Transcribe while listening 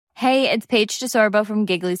Hey, it's Paige DeSorbo from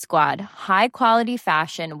Giggly Squad. High quality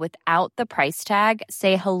fashion without the price tag.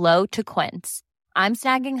 Say hello to Quince. I'm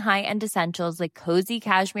snagging high-end essentials like cozy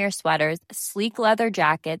cashmere sweaters, sleek leather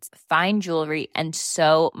jackets, fine jewelry, and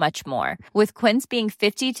so much more. With Quince being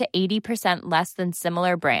 50 to 80% less than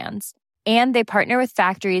similar brands. And they partner with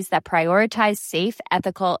factories that prioritize safe,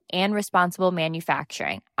 ethical, and responsible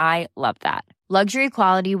manufacturing. I love that. Luxury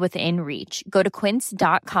quality within reach. Go to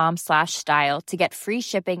quince.com/style to get free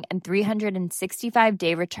shipping and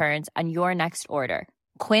 365-day returns on your next order.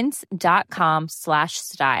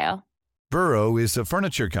 Quince.com/style. Burrow is a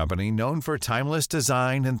furniture company known for timeless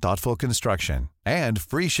design and thoughtful construction and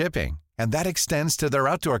free shipping, and that extends to their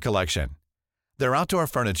outdoor collection. Their outdoor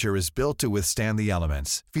furniture is built to withstand the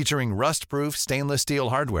elements, featuring rust-proof stainless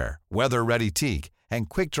steel hardware, weather-ready teak, and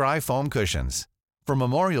quick-dry foam cushions. For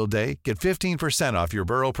Memorial Day, get 15% off your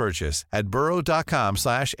Burrow purchase at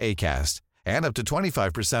burrow.com/acast and up to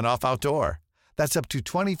 25% off outdoor. That's up to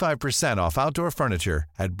 25% off outdoor furniture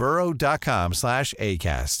at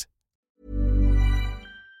burrow.com/acast.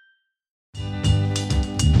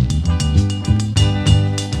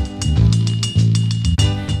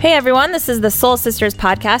 Hey everyone, this is the Soul Sisters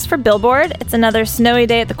podcast for Billboard. It's another snowy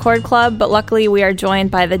day at the Chord Club, but luckily we are joined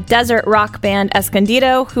by the desert rock band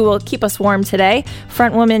Escondido, who will keep us warm today.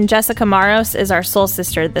 Frontwoman Jessica Maros is our Soul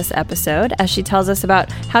Sister this episode, as she tells us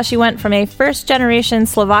about how she went from a first-generation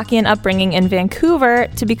Slovakian upbringing in Vancouver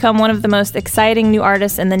to become one of the most exciting new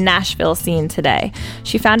artists in the Nashville scene today.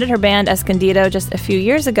 She founded her band Escondido just a few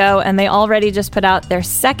years ago, and they already just put out their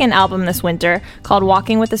second album this winter called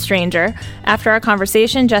Walking with a Stranger. After our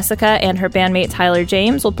conversation, Jessica and her bandmate Tyler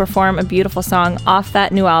James will perform a beautiful song off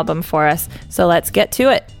that new album for us. So let's get to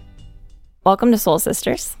it. Welcome to Soul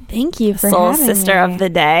Sisters. Thank you for Soul having Sister me. of the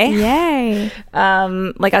day. Yay.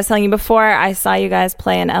 Like I was telling you before, I saw you guys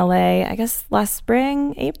play in LA, I guess last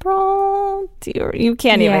spring, April? You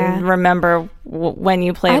can't even remember when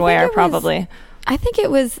you played where, probably. I think it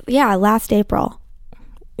was, last April.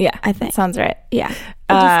 Yeah, I think. Sounds right. Yeah.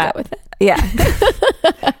 We'll just go with it. Yeah.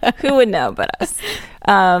 Who would know but us?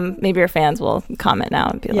 Maybe your fans will comment now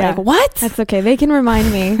and be like, what? That's okay. They can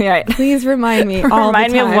remind me. Right. Please remind me all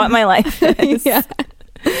Remind the time. me of what my life is. Yeah.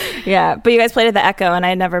 Yeah. But you guys played at the Echo, and I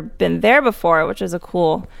had never been there before, which is a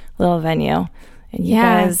cool little venue. And you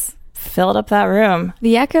guys filled up that room.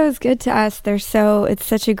 The Echo is good to us. It's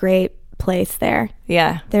such a great place there.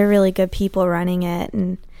 Yeah. They're really good people running it,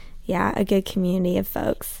 and a good community of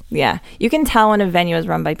folks. Yeah. You can tell when a venue is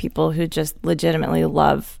run by people who just legitimately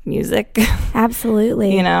love music.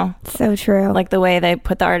 Absolutely. You know? So true. Like the way they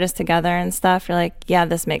put the artists together and stuff. You're like, yeah,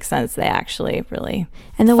 this makes sense. They actually really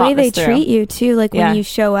And the way they through. treat you too. Like when you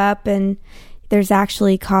show up and there's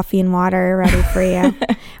actually coffee and water ready for you.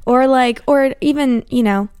 or even,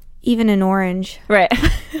 even an orange. Right.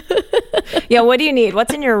 Yeah, what do you need?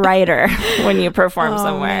 What's in your rider when you perform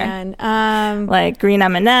somewhere? Man. Like green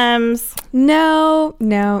M&Ms? No.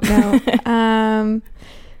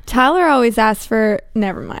 Tyler always asks for.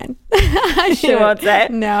 Never mind. You won't say?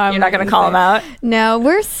 No, you're not going to call him out. No,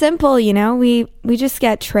 we're simple. We just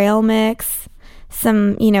get trail mix,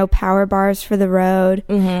 some power bars for the road.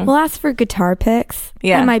 Mm-hmm. We'll ask for guitar picks.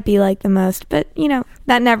 Yeah, that might be like the most, but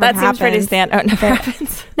that never happens. That seems pretty standard. Oh, never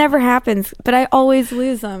happens. Never happens. But I always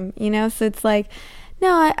lose them. So it's like,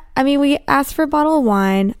 no. I mean, we ask for a bottle of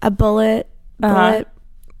wine, a bullet rye,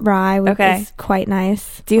 which is quite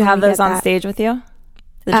nice. Do you have those on stage with you?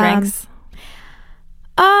 The drinks?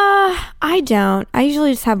 I don't. I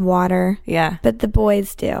usually just have water. Yeah. But the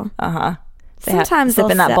boys do. Sometimes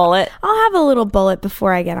sipping that bullet. I'll have a little bullet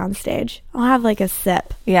before I get on stage. I'll have like a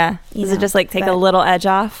sip. Yeah. Does it just like take a little edge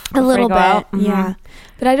off? A little bit. Mm-hmm. Yeah.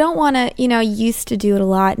 But I don't want to, used to do it a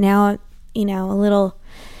lot. Now, a little,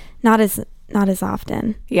 not as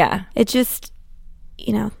often. Yeah. It just,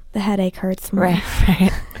 the headache hurts more. Right.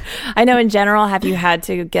 I know in general, have you had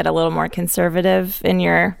to get a little more conservative in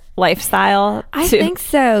your lifestyle? I think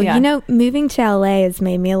so. Yeah. Moving to LA has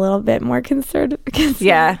made me a little bit more conservative.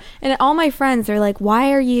 Yeah. And all my friends are like,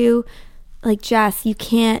 why are you, like, Jess, you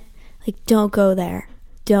can't, don't go there.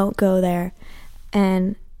 Don't go there.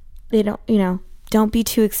 And they don't, don't be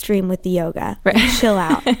too extreme with the yoga. Right. Chill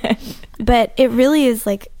out. But it really is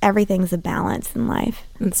like everything's a balance in life.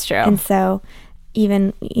 That's true. And so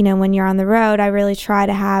even, when you're on the road, I really try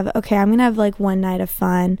to have, okay, I'm going to have like one night of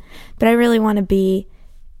fun, but I really want to be,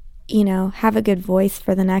 have a good voice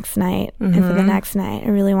for the next night and for the next night. I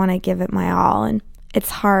really want to give it my all. And it's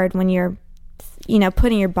hard when you're,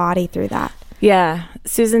 putting your body through that. Yeah.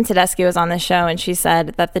 Susan Tedeschi was on the show and she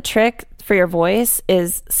said that the trick for your voice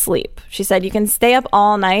is sleep. She said you can stay up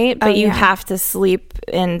all night, but you have to sleep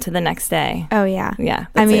into the next day. Oh, yeah. Yeah.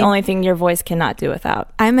 That's the only thing your voice cannot do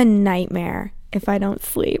without. I'm a nightmare if I don't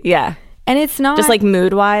sleep. Yeah. And it's not... Just like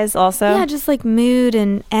mood-wise also? Yeah, just like mood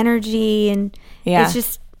and energy. And it's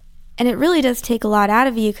just... And it really does take a lot out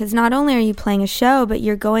of you because not only are you playing a show, but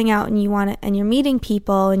you're going out and you're meeting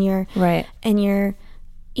people and you're... Right. And you're,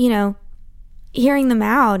 you know, hearing them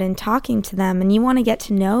out and talking to them, and you want to get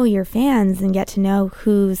to know your fans and get to know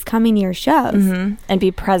who's coming to your shows. And be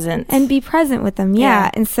present. And be present with them, yeah.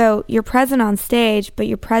 And so you're present on stage, but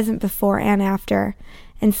you're present before and after.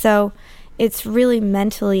 And so it's really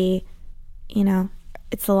mentally, you know,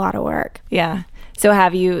 it's a lot of work. Yeah. So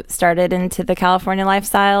have you started into the California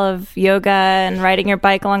lifestyle of yoga and riding your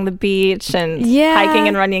bike along the beach and hiking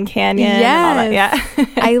in Runyon Canyon and all that? Yeah.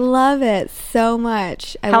 I love it so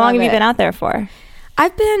much. How long have you been out there for?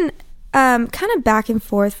 I've been kind of back and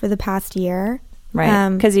forth for the past year. Right.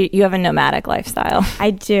 Because you have a nomadic lifestyle.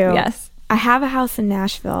 I do. Yes. I have a house in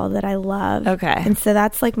Nashville that I love. Okay. And so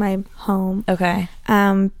that's like my home. Okay.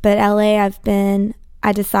 But LA,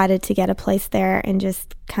 I decided to get a place there and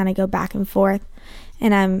just kind of go back and forth.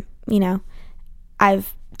 And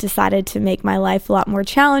I've decided to make my life a lot more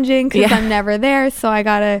challenging because I'm never there. So I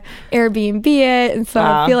got to Airbnb it. And so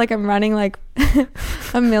I feel like I'm running like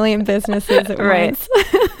a million businesses at once.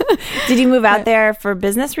 Did you move out there for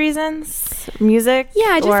business reasons? Music?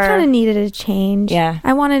 Yeah, I just kind of needed a change. Yeah.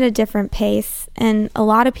 I wanted a different pace. And a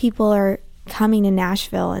lot of people are coming to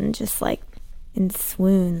Nashville and just like in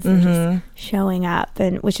swoons and just showing up,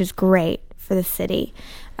 and which is great for the city.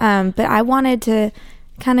 But I wanted to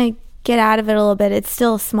kind of get out of it a little bit. It's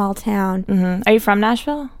still a small town. Are you from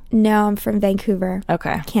Nashville? No, I'm from Vancouver.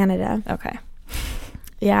 Okay. Canada. Okay.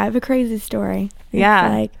 Yeah, I have a crazy story.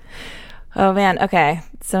 Yeah. Oh, man. Okay.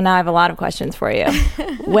 So now I have a lot of questions for you.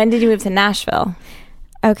 When did you move to Nashville?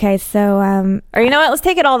 Okay, so... or you know what? Let's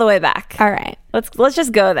take it all the way back. All right. Let's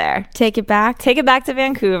just go there. Take it back? Take it back to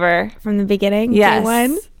Vancouver. From the beginning? Yes. Day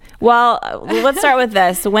one? Well, let's start with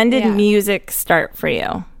this. When did music start for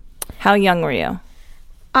you? How young were you?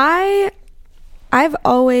 I've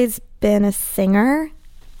always been a singer.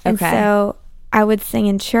 And so I would sing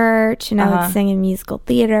in church and I would sing in musical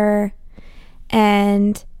theater.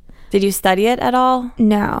 And... Did you study it at all?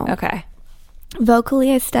 No. Okay.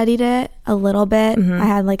 Vocally, I studied it a little bit. I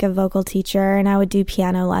had like a vocal teacher and I would do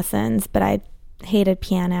piano lessons, but I hated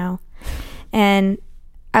piano. And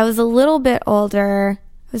I was a little bit older.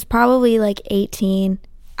 I was probably like 18.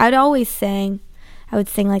 I'd always sing. I would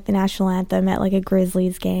sing like the national anthem at like a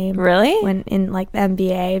Grizzlies game. Really? When in like the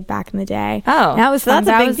NBA back in the day. Oh, and that was so fun.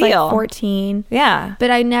 that's a big was deal. Like 14. Yeah. But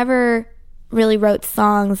I never really wrote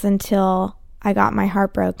songs until I got my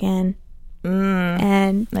heart broken.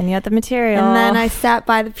 And then you had the material. And then I sat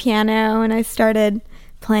by the piano and I started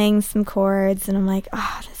playing some chords and I'm like,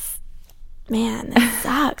 oh, this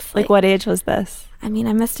sucks. Like what age was this? I mean,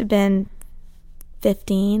 I must have been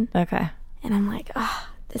 15. Okay. And I'm like, oh,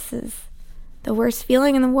 this is the worst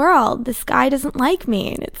feeling in the world. This guy doesn't like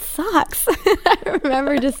me and it sucks. I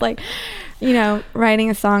remember just like, writing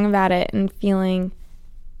a song about it and feeling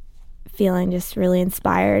just really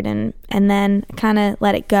inspired, and then kind of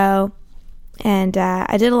let it go. And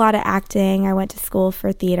I did a lot of acting. I went to school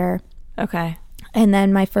for theater. Okay. And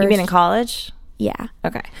then my first... You mean in college? Yeah.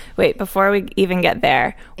 Okay. Wait, before we even get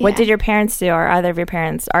there, what did your parents do? Are either of your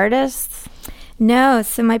parents artists? No.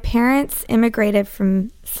 So my parents immigrated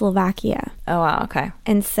from Slovakia. Oh, wow. Okay.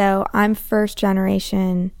 And so I'm first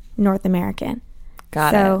generation North American.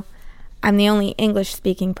 Got it. So I'm the only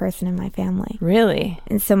English-speaking person in my family. Really?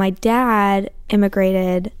 And so my dad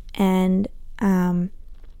immigrated, and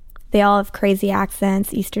they all have crazy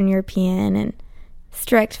accents, Eastern European, and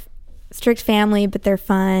strict family, but they're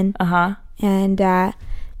fun. And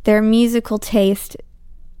their musical taste,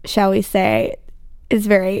 shall we say, is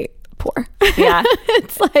very poor. Yeah.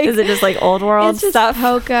 It's like... Is it just like old world it's just stuff?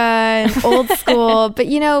 polka and old school. But,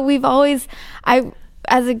 we've always...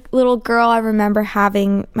 As a little girl, I remember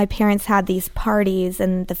my parents had these parties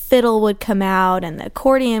and the fiddle would come out and the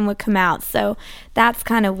accordion would come out. So that's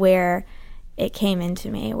kind of where it came into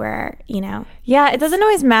me, where, Yeah, it doesn't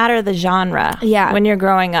always matter the genre when you're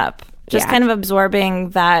growing up. Just kind of absorbing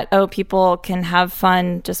that, people can have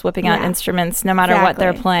fun just whipping out instruments no matter what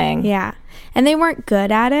they're playing. Yeah. And they weren't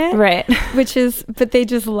good at it. Right. But they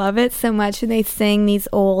just love it so much. And they sing these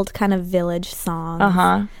old kind of village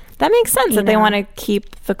songs. That makes sense that they want to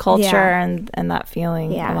keep the culture and that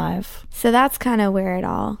feeling alive. So that's kind of where it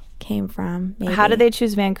all came from. Maybe. How did they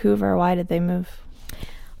choose Vancouver? Why did they move?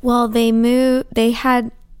 Well, they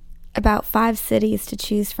had about 5 cities to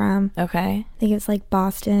choose from. Okay. I think it was like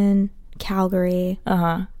Boston, Calgary.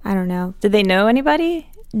 Uh-huh. I don't know. Did they know anybody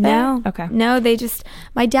there? No. Okay. No,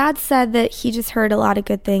 my dad said that he just heard a lot of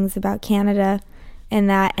good things about Canada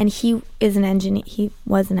and he is an engineer. He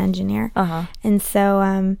was an engineer. Uh-huh. And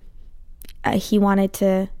so he wanted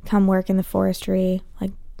to come work in the forestry,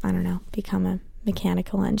 like, I don't know, become a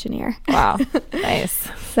mechanical engineer. Wow. Nice.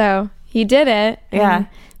 So he did it. Yeah.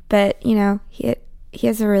 But, you know, he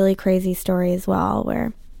has a really crazy story as well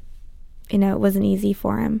where, you know, it wasn't easy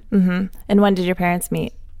for him. Mm-hmm. And when did your parents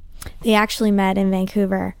meet? They actually met in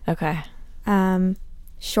Vancouver. Okay.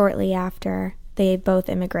 Shortly after they both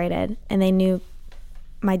immigrated, and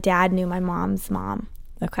my dad knew my mom's mom.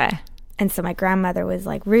 Okay. And so my grandmother was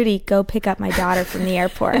like, Rudy, go pick up my daughter from the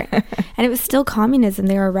airport. And it was still communism.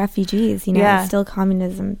 They were refugees, you know, it was still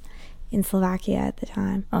communism in Slovakia at the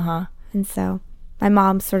time. Uh-huh. And so my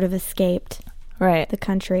mom sort of escaped the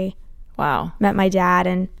country. Wow. Met my dad,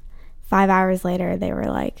 and 5 hours later they were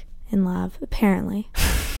like in love, apparently.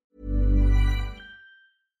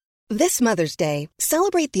 This Mother's Day,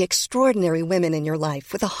 celebrate the extraordinary women in your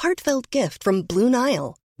life with a heartfelt gift from Blue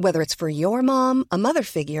Nile. Whether it's for your mom, a mother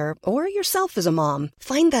figure, or yourself as a mom,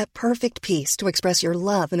 find that perfect piece to express your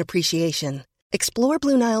love and appreciation. Explore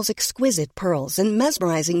Blue Nile's exquisite pearls and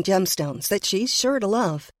mesmerizing gemstones that she's sure to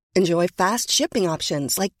love. Enjoy fast shipping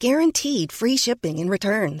options like guaranteed free shipping and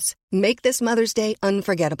returns. Make this Mother's Day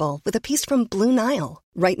unforgettable with a piece from Blue Nile.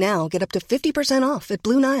 Right now, get up to 50% off at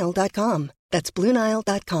BlueNile.com. That's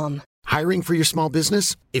BlueNile.com. Hiring for your small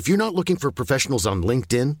business? If you're not looking for professionals on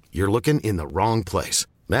LinkedIn, you're looking in the wrong place.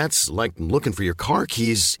 That's like looking for your car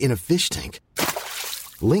keys in a fish tank.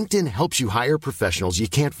 LinkedIn helps you hire professionals you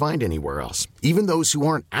can't find anywhere else, even those who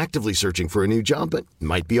aren't actively searching for a new job but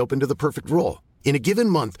might be open to the perfect role. In a given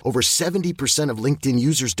month, over 70% of LinkedIn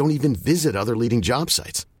users don't even visit other leading job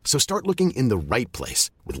sites. So start looking in the right place.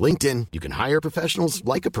 With LinkedIn, you can hire professionals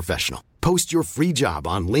like a professional. Post your free job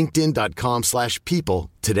on linkedin.com/people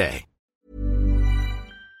today.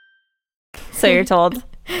 So you're told.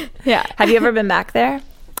 Yeah. Have you ever been back there?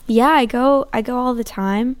 Yeah, I go all the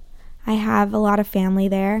time. I have a lot of family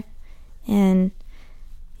there, and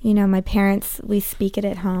you know, my parents, we speak it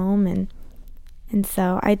at home, and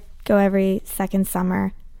so I go every second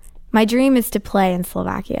summer. My dream is to play in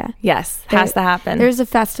Slovakia. Yes, has to happen. There's a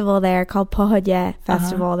festival there called Pohodie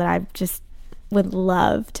Festival that I just would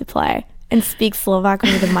love to play and speak Slovak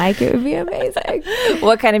over the mic. It would be amazing.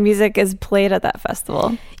 What kind of music is played at that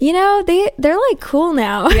festival? You know, they're like cool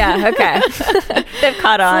now. Yeah, okay. They've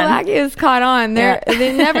caught on. Slovakia's caught on.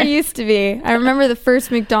 They never used to be. I remember the first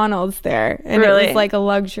McDonald's there, and really? It was like a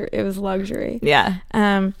luxury. It was luxury. Yeah.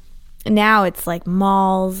 Now it's like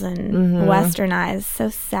malls and westernized. So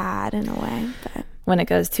sad in a way, but when it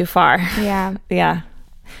goes too far. Yeah. Yeah.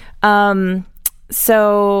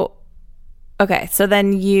 So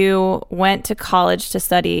then you went to college to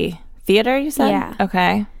study theater, you said? Yeah.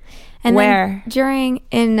 Okay. And where?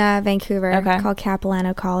 In Vancouver, called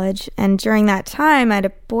Capilano College. And during that time, I had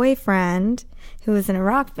a boyfriend who was in a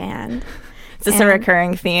rock band. Is this a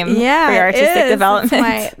recurring theme for your artistic is.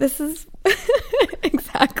 development? This is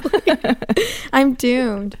exactly. I'm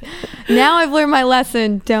doomed. Now I've learned my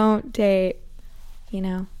lesson. Don't date, you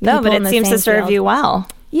know. No, but it seems to serve you well.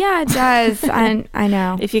 Yeah, it does. I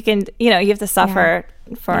know. If you can, you know, you have to suffer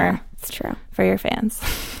it's true. For your fans.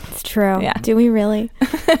 It's true. Yeah. Do we really?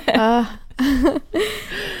 But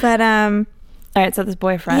all right, so this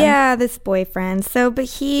boyfriend. Yeah, this boyfriend. So, but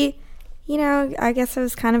he, you know, I guess I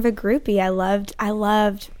was kind of a groupie. I loved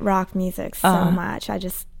rock music so much. I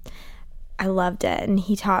loved it, and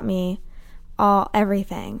he taught me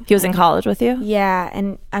everything. He was in college with you? Yeah,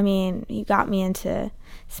 and I mean, he got me into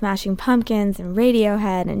Smashing Pumpkins and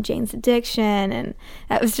Radiohead and Jane's Addiction, and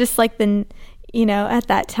that was just like at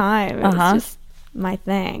that time, it was just my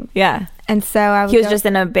thing. Yeah. And so he was just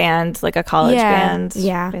in a band, like a college band.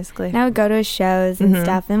 Yeah, basically. And I would go to his shows and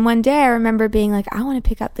stuff. And one day I remember being like, I want to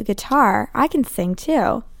pick up the guitar. I can sing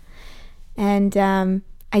too. And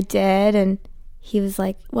I did. And he was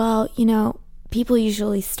like, well, you know, people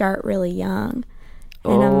usually start really young.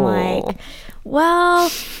 And I'm like, well,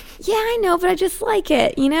 yeah, I know, but I just like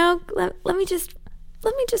it, you know. Let me just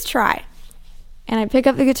try. And I pick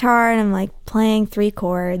up the guitar and I'm like playing 3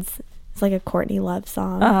 chords. It's like a Courtney Love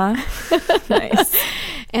song. Nice.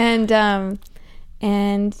 And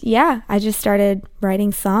yeah, I just started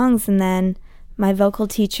writing songs, and then my vocal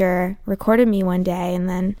teacher recorded me one day, and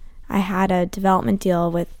then I had a development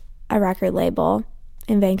deal with a record label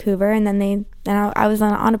in Vancouver, and then I was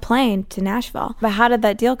on a plane to Nashville. But how did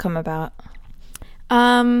that deal come about?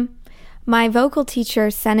 My vocal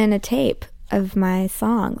teacher sent in a tape of my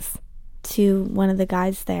songs to one of the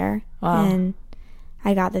guys there. Wow. And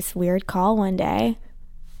I got this weird call one day.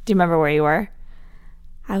 Do you remember where you were?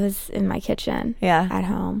 I was in my kitchen Yeah. at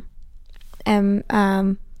home. And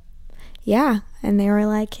yeah, and they were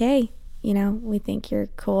like, hey, you know, we think you're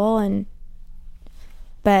cool.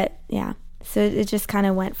 But yeah, so it just kind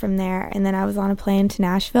of went from there. And then I was on a plane to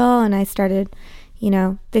Nashville, and I started, you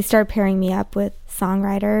know, they started pairing me up with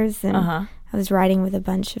songwriters, and I was writing with a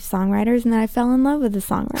bunch of songwriters, and then I fell in love with a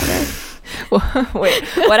songwriter. Wait,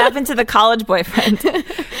 what happened to the college boyfriend?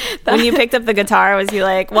 When you picked up the guitar, was he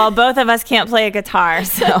like, well, both of us can't play a guitar,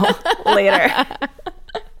 so later?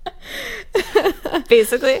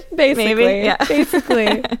 Basically, maybe? Yeah.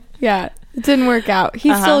 Basically. Yeah. It didn't work out.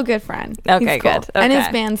 He's still a good friend. Okay, He's cool. good. Okay. And his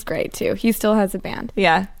band's great too. He still has a band.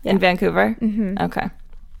 Yeah. In Vancouver? Mm-hmm. Okay.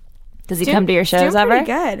 Does he come to your shows doing ever? Pretty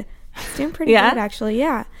good. He's doing pretty Yeah? good, actually.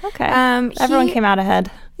 Yeah. Okay. Everyone came out ahead.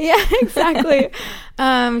 Yeah, exactly.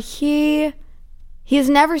 He has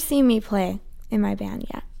never seen me play in my band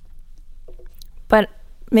yet. But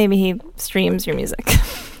maybe he streams your music.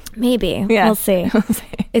 Maybe. Yeah. We'll see.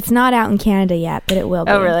 It's not out in Canada yet, but it will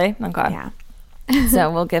be. Oh, really? Okay. Yeah.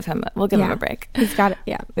 So we'll give him a break. He's got it.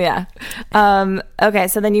 Yeah. Yeah. Okay.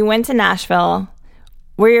 So then you went to Nashville.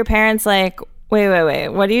 Were your parents like, wait,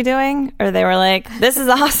 what are you doing? Or they were like, this is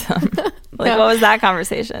awesome. Like, what was that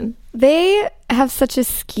conversation? They have such a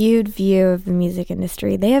skewed view of the music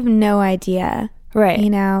industry. They have no idea. Right. You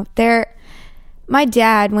know, my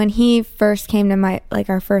dad, when he first came to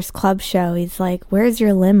our first club show, he's like, where's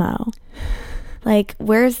your limo? Like,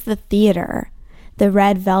 where's the theater? The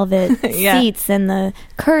red velvet seats and the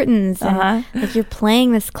curtains. And like, you're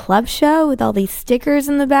playing this club show with all these stickers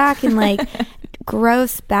in the back and like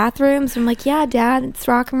gross bathrooms. I'm like, yeah, Dad, it's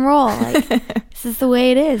rock and roll. Like, this is the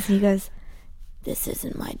way it is. And he goes, this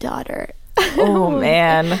isn't my daughter. Oh,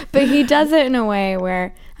 man. But he does it in a way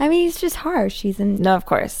where, I mean, he's just harsh. No, of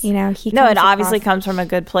course. You know, it obviously comes from a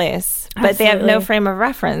good place. But they have no frame of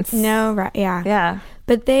reference. No, right. Yeah. Yeah.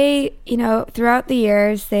 But they, you know, throughout the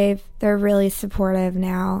years, they're really supportive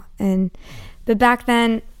now. But back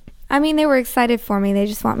then, I mean, they were excited for me. They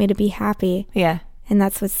just want me to be happy. Yeah. And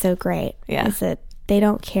that's what's so great. Yeah. Is that they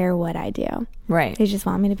don't care what I do. Right. They just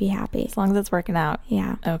want me to be happy. As long as it's working out.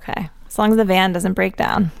 Yeah. Okay. As long as the van doesn't break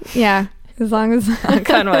down. Yeah. As long as... Knock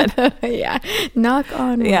on wood. Yeah. Knock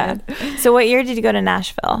on wood. Yeah. So what year did you go to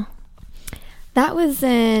Nashville? That was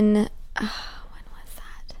in... when was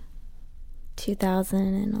that?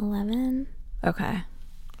 2011? Okay.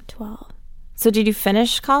 12. So did you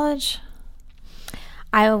finish college?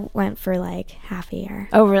 I went for like half a year.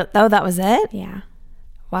 Oh, really? Oh, that was it? Yeah.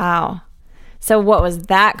 Wow. So what was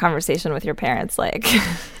that conversation with your parents like?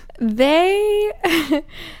 They...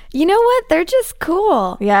 You know what? They're just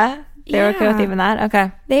cool. Yeah? They were okay with even that?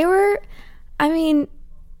 Okay. They were... I mean,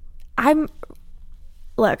 I'm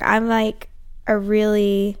like a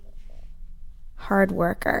really hard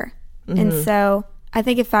worker. And so I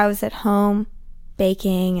think if I was at home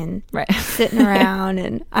baking and sitting around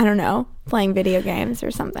and, I don't know, playing video games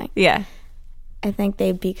or something. Yeah. I think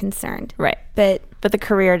they'd be concerned. Right. But the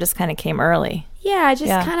career just kind of came early. Yeah, I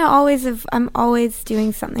just kind of I'm always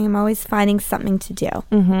doing something. I'm always finding something to do.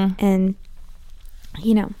 Mm-hmm. And,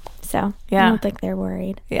 you know, so I don't think they're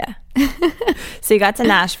worried. Yeah. So you got to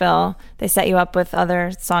Nashville. They set you up with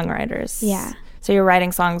other songwriters. Yeah. So you're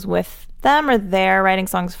writing songs with them, or they're writing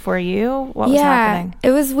songs for you? What was happening?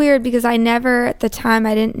 It was weird because at the time,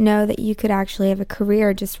 I didn't know that you could actually have a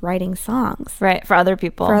career just writing songs. Right, for other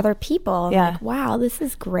people. For other people. I'm Yeah. like, wow, this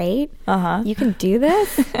is great. Uh-huh. You can do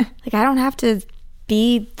this? Like, I don't have to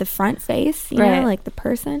be the front face, you know, like the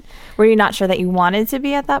person. Were you not sure that you wanted to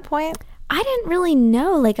be at that point? I didn't really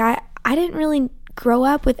know. Like, I didn't really grow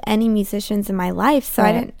up with any musicians in my life, so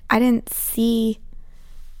I didn't see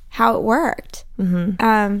how it worked.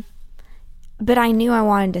 Mm-hmm. But I knew I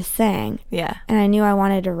wanted to sing. Yeah. And I knew I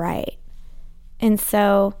wanted to write. And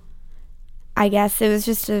so I guess it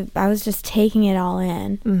was I was just taking it all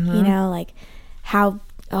in, you know, like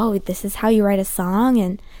this is how you write a song.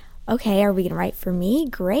 And okay, are we going to write for me?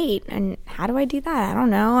 Great. And how do I do that? I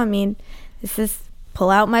don't know. I mean,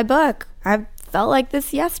 pull out my book. I felt like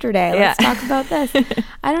this yesterday. Let's talk about this.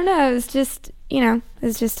 I don't know. It was just, you know, it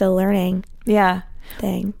was just a learning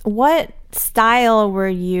thing. What style were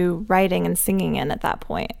you writing and singing in at that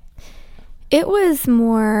point? It was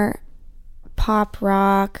more pop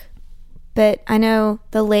rock, but I know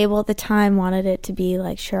the label at the time wanted it to be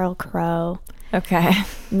like Sheryl Crow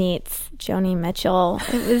meets Joni Mitchell.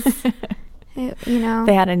 It was, you know.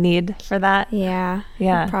 They had a need for that? Yeah.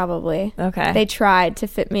 Probably. Okay. They tried to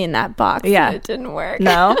fit me in that box, and it didn't work.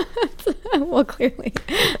 No? Well, clearly.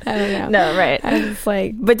 I don't know. No, right. I was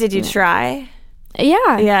like... But did you try?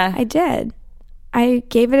 Yeah, I did. I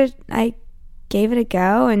gave it a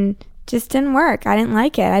go and just didn't work. I didn't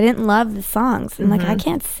like it. I didn't love the songs. I'm like, I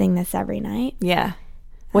can't sing this every night. Yeah.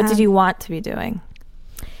 What did you want to be doing?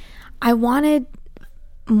 I wanted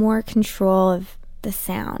more control of the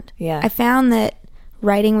sound. Yeah. I found that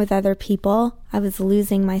writing with other people, I was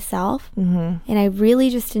losing myself. And I really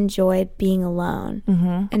just enjoyed being alone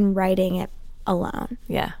and writing it alone.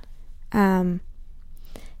 Yeah.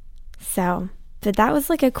 So, but that was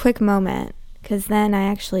like a quick moment because then I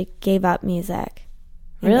actually gave up music.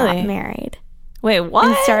 And Really? got married. Wait, what?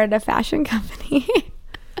 And started a fashion company.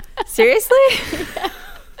 Seriously?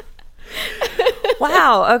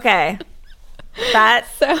 Wow. Okay.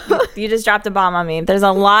 You just dropped a bomb on me. There's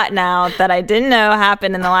a lot now that I didn't know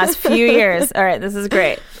happened in the last few years. All right. This is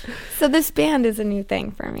great. So this band is a new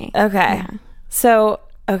thing for me. Okay. Yeah. So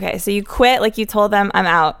you quit, like you told them, I'm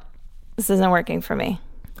out. This isn't working for me.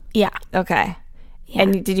 Yeah. Okay. Yeah.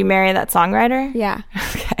 And did you marry that songwriter? Yeah.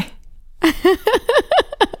 Okay.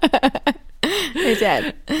 I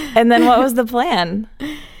did. And then what was the plan?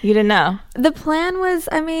 You didn't know? The plan was,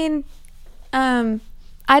 I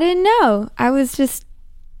didn't know. I was just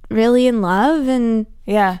really in love and,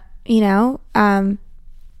 Yeah.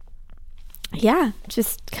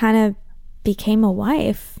 just kind of became a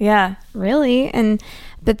wife. Yeah. Really.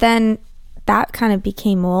 But then that kind of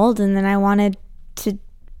became old and then I wanted to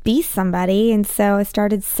be somebody. And so I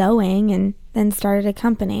started sewing and then started a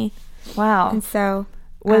company. Wow. And so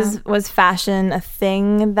was fashion a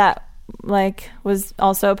thing that like was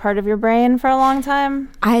also a part of your brain for a long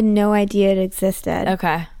time? I had no idea it existed.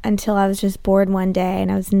 Okay. Until I was just bored one day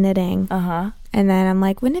and I was knitting. Uh-huh. And then I'm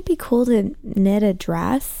like, wouldn't it be cool to knit a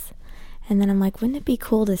dress? And then I'm like, wouldn't it be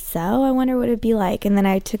cool to sew? I wonder what it'd be like. And then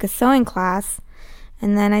I took a sewing class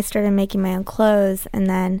and then I started making my own clothes. And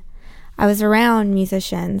then I was around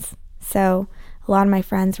musicians. So a lot of my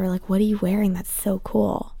friends were like, what are you wearing? That's so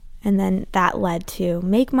cool. And then that led to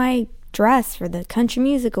make my dress for the Country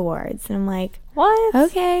Music Awards. And I'm like, what?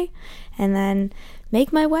 Okay. And then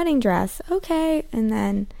make my wedding dress. Okay. And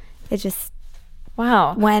then it just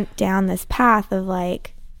went down this path of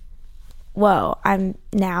like, whoa, I'm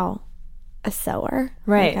now a sewer.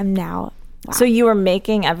 Right. Like I'm now. Wow. So you were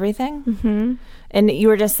making everything? Mm-hmm. And you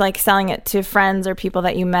were just like selling it to friends or people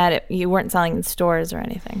that you met. You weren't selling in stores or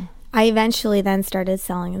anything? I eventually then started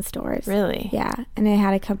selling in stores. Really? Yeah. And I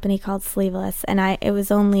had a company called Sleeveless. And it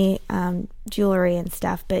was only jewelry and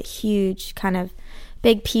stuff, but huge kind of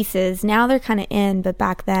big pieces. Now they're kind of in, but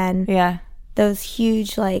back then, those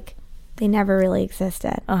huge, like, they never really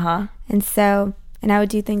existed. Uh-huh. And so, and I would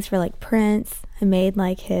do things for like Prince. I made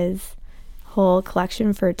like his whole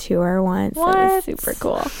collection for a tour once. What? It was super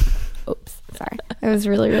cool. Oops, sorry. It was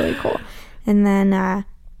really, really cool. And then,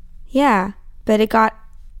 but it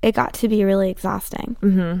got to be really exhausting.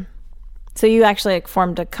 Mm-hmm. So you actually like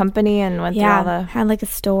formed a company and went through all the... had like a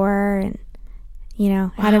store and,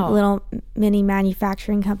 had a little mini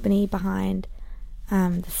manufacturing company behind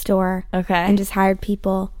the store. Okay. And just hired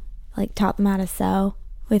people, like taught them how to sew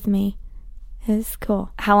with me. It was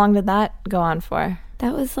cool. How long did that go on for?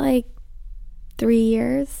 That was like 3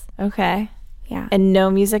 years. Okay. Yeah. And no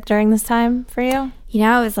music during this time for you?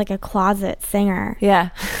 I was like a closet singer. Yeah.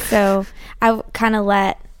 So I kind of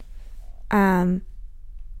let my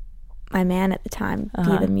man at the time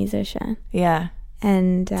be the musician. Yeah.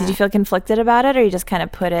 And did you feel conflicted about it, or you just kind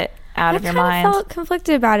of put it out of your mind? I felt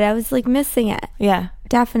conflicted about it. I was like missing it. Yeah.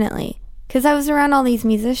 Definitely. Because I was around all these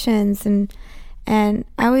musicians and I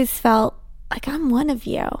always felt like I'm one of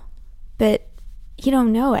you, but you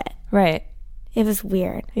don't know it. Right. It was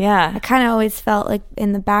weird. Yeah. I kind of always felt like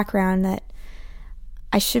in the background that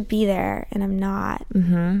I should be there and I'm not.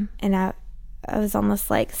 Mm-hmm. And I was almost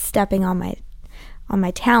like stepping on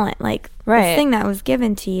my talent, like this thing that was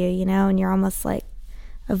given to you, and you're almost like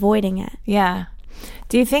avoiding it. Yeah.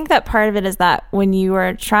 Do you think that part of it is that when you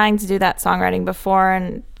were trying to do that songwriting before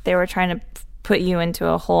and they were trying to put you into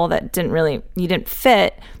a hole that you didn't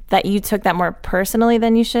fit, that you took that more personally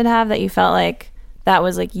than you should have, that you felt like that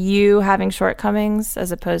was like you having shortcomings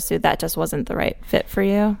as opposed to that just wasn't the right fit for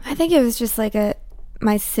you? I think it was just like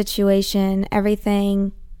my situation,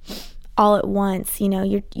 everything all at once. You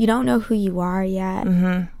don't know who you are yet.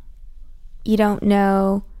 Mm-hmm. You don't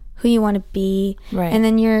know who you want to be. Right. And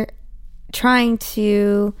then you're trying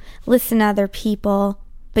to listen to other people,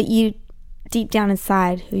 but you deep down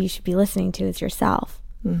inside, who you should be listening to is yourself.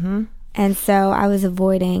 Mm-hmm. And so I was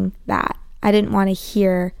avoiding that. I didn't want to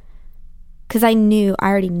hear, because I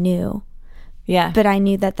already knew. Yeah. But I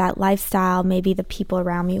knew that lifestyle, maybe the people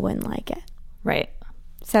around me wouldn't like it. Right.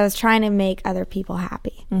 So I was trying to make other people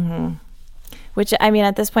happy. Mm-hmm. Which, I mean,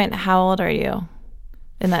 at this point, how old are you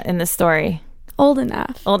in the story? Old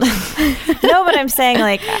enough. No, but I'm saying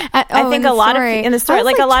like I think a lot of in the story,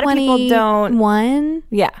 like a lot of people don't. 21.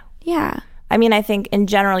 Yeah. Yeah. I mean, I think in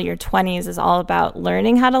general, your 20s is all about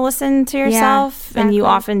learning how to listen to yourself, exactly. and you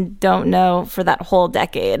often don't know for that whole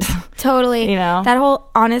decade. Totally. You know, that whole,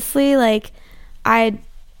 honestly, like I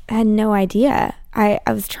had no idea. I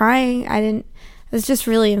was trying. I was just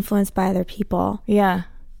really influenced by other people. Yeah.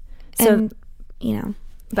 So, and, you know.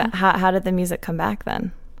 But how did the music come back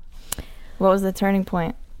then? What was the turning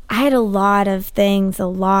point? I had a lot of things, a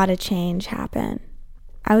lot of change happen.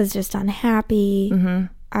 I was just unhappy. Mm-hmm.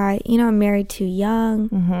 I'm married too young.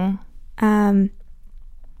 Mm-hmm.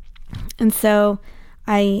 And so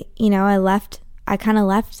I kind of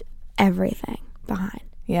left everything behind.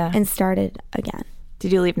 Yeah. And started again.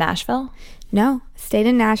 Did you leave Nashville? No, stayed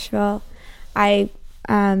in Nashville. I,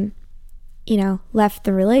 left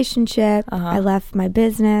the relationship. I left my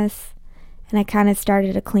business, and I kind of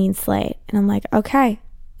started a clean slate. And I'm like, okay,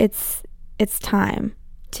 it's time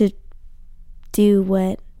to do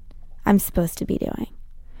what I'm supposed to be doing.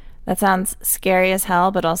 That sounds scary as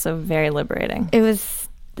hell, but also very liberating. It was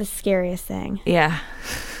the scariest thing. Yeah.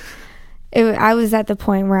 I was at the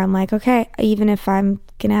point where I'm like, okay, even if I'm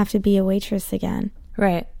going to have to be a waitress again.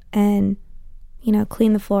 Right. And,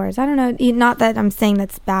 clean the floors. I don't know. Not that I'm saying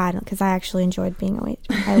that's bad, because I actually enjoyed being a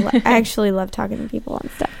waitress. I actually love talking to people and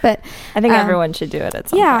stuff. But I think everyone should do it at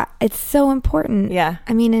some point. It's so important. Yeah.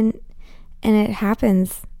 I mean, and it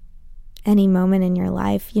happens any moment in your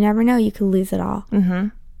life. You never know. You could lose it all. Mm-hmm.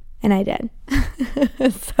 And I did.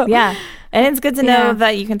 So, yeah. And it's good to know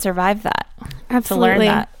that you can survive that. Absolutely. To learn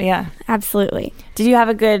that. Yeah. Absolutely. Did you have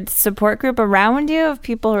a good support group around you of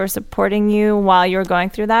people who were supporting you while you were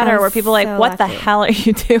going through that? Or were people like, what the hell are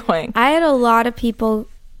you doing? I had a lot of people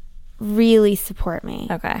really support me.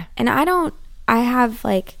 Okay. And I have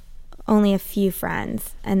like only a few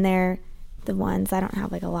friends, and they're the ones, I don't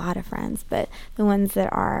have like a lot of friends, but the ones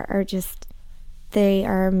that are just, they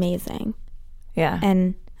are amazing. Yeah.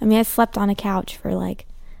 And I mean, I slept on a couch for like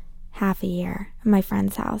half a year at my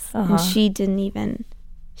friend's house. And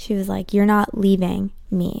she was like, you're not leaving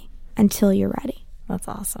me until you're ready. That's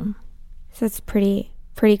awesome. So it's pretty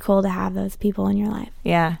cool to have those people in your life.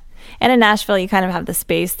 Yeah. And in Nashville, you kind of have the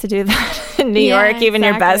space to do that. In New York, even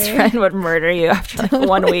your best friend would murder you after like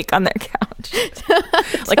 1 week on their couch.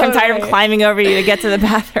 Like, I'm tired of climbing over you to get to the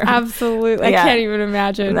bathroom. Absolutely. Yeah. I can't even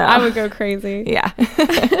imagine. No. I would go crazy. Yeah.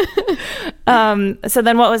 So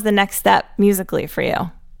then what was the next step musically for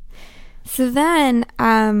you? So then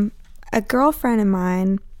a girlfriend of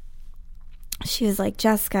mine, she was like,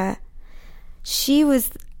 Jessica, she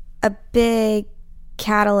was a big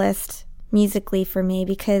catalyst musically for me,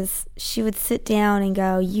 because she would sit down and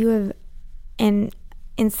go, you have an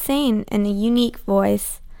insane and a unique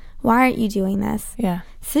voice. Why aren't you doing this? Yeah.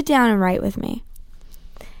 Sit down and write with me.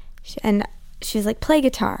 And she was like, play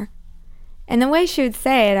guitar. And the way she would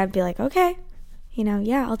say it, I'd be like, okay,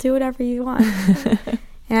 yeah, I'll do whatever you want.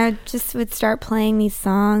 And I just would start playing these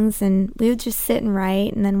songs, and we would just sit and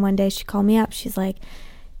write. And then one day she called me up. She's like,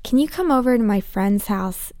 can you come over to my friend's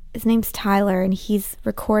house? His name's Tyler, and he's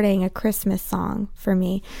recording a Christmas song for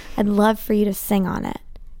me. I'd love for you to sing on it.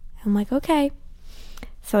 I'm like, okay.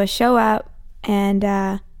 So I show up, and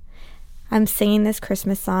I'm singing this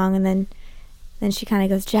Christmas song, and then she kind of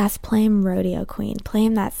goes, Jess, play him Rodeo Queen. Play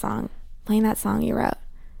him that song. Play him that song you wrote.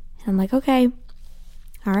 And I'm like, okay.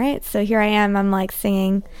 All right. So here I am. I'm like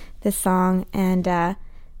singing this song, and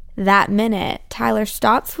that minute, Tyler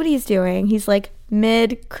stops what he's doing. He's like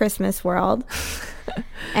mid-Christmas world.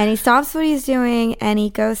 And he stops what he's doing, and he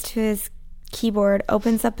goes to his keyboard,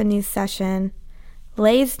 opens up a new session,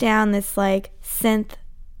 lays down this like synth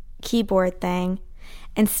keyboard thing,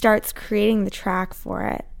 and starts creating the track for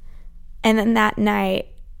it. And then that night,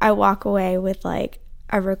 I walk away with like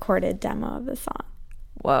a recorded demo of the song.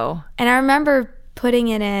 Whoa. And I remember putting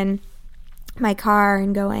it in my car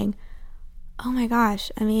and going, oh my gosh,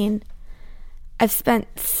 I mean, I've spent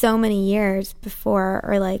so many years before,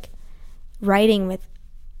 or like writing with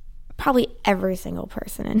probably every single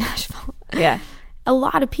person in Nashville. Yeah. A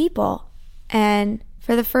lot of people. And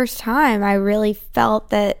for the first time, I really felt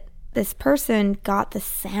that this person got the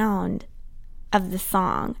sound of the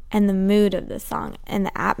song and the mood of the song and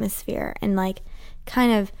the atmosphere, and like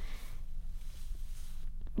kind of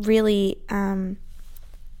really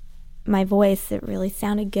my voice, it really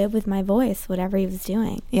sounded good with my voice, whatever he was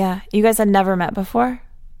doing. Yeah. You guys had never met before?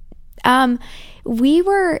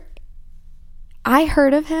 I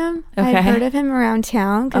heard of him. Okay. I heard of him around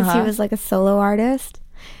town because he was like a solo artist,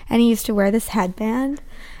 and he used to wear this headband.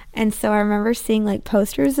 And so I remember seeing like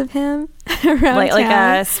posters of him around like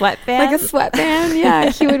town. a sweatband? Like a sweatband, yeah.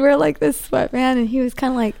 He would wear like this sweatband, and he was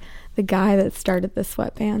kind of like the guy that started the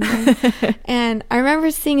sweatband thing. And I remember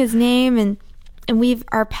seeing his name, and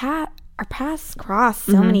our paths crossed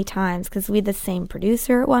so many times because we had the same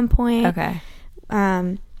producer at one point. Okay.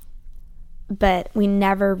 But we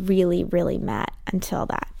never really, really met until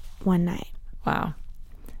that one night. Wow.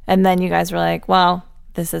 And then you guys were like, well,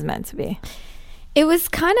 this is meant to be. It was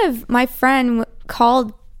kind of, my friend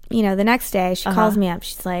called, the next day. She calls me up.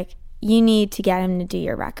 She's like, you need to get him to do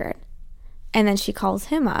your record. And then she calls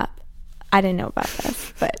him up. I didn't know about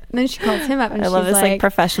this, but then she calls him up and I love she's this like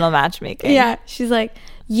professional matchmaking. Yeah. She's like,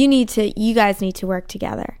 you guys need to work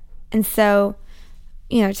together. And so,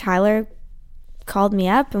 Tyler called me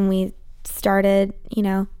up and we started,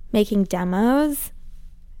 making demos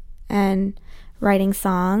and writing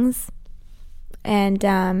songs. And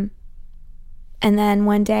then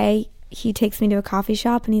one day he takes me to a coffee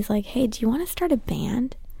shop and he's like, hey, do you want to start a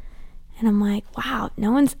band? And I'm like, wow,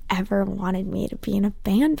 no one's ever wanted me to be in a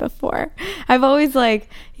band before. I've always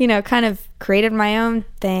kind of created my own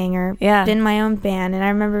thing or been my own band. And I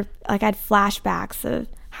remember I had flashbacks of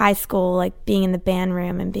high school, like being in the band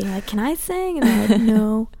room and being like, can I sing? And I'm like,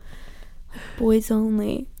 no, boys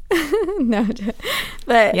only. No,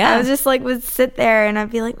 but I was just like, would sit there and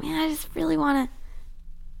I'd be like, man, I just really want to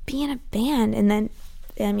be in a band. And then,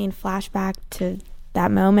 flashback to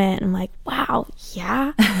that moment. I'm like, wow,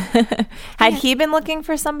 yeah. Had he been looking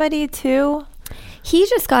for somebody too? He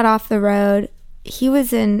just got off the road. He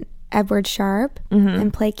was in Edward Sharp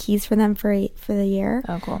and played keys for them for the year.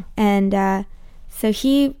 Oh, cool. And so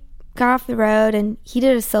he got off the road and he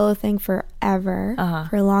did a solo thing forever,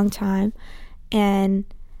 for a long time. And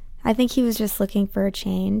I think he was just looking for a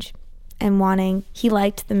change and he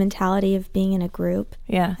liked the mentality of being in a group.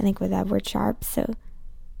 Yeah. I think with Edward Sharp. So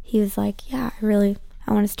he was like, yeah,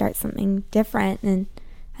 I want to start something different and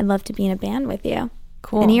I'd love to be in a band with you.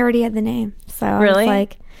 Cool. And he already had the name. So I was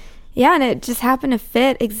like, yeah, and it just happened to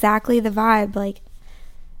fit exactly the vibe,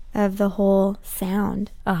 of the whole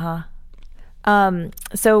sound.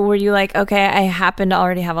 So were you like, okay, I happen to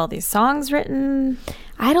already have all these songs written?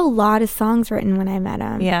 I had a lot of songs written when I met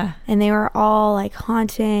him. Yeah. And they were all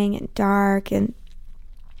haunting and dark and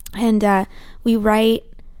we write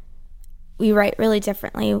really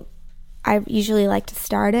differently. I usually like to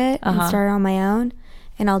start it and start it on my own,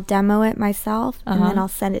 and I'll demo it myself and then I'll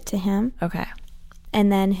send it to him. Okay.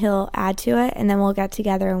 And then he'll add to it, and then we'll get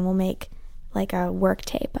together and we'll make a work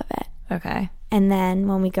tape of it. Okay. And then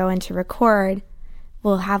when we go in to record,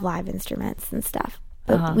 we'll have live instruments and stuff.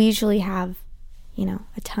 But we usually have,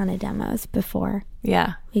 a ton of demos before we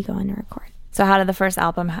go in to record. So how did the first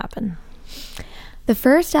album happen? The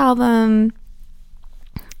first album,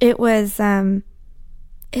 it was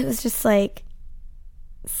just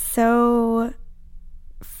so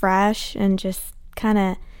fresh and just kind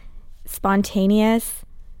of spontaneous,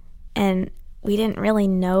 and we didn't really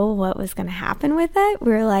know what was going to happen with it.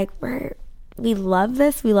 We were like, we love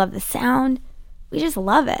this, we love the sound, we just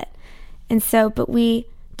love it. And so, but we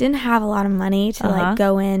didn't have a lot of money to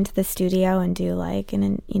go into the studio and do a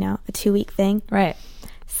 2-week thing. Right.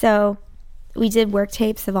 So we did work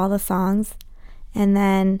tapes of all the songs. And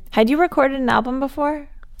then... Had you recorded an album before?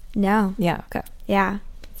 No. Yeah, okay. Yeah.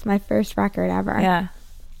 It's my first record ever. Yeah.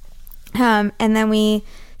 And then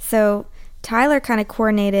so Tyler kind of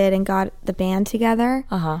coordinated and got the band together.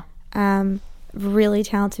 Really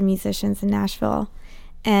talented musicians in Nashville.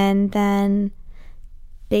 And then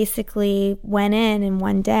basically went in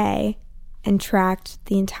one day and tracked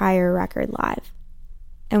the entire record live.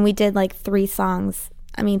 And we did 3 songs.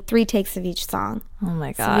 3 takes of each song. Oh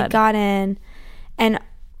my God. So we got in. And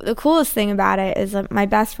the coolest thing about it is that my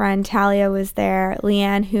best friend Talia was there.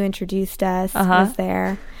 Leanne, who introduced us, was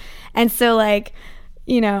there. And so and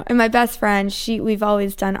my best friend, we've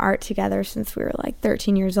always done art together since we were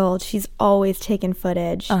 13 years old. She's always taken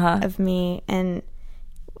footage of me and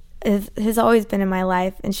has always been in my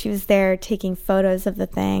life. And she was there taking photos of the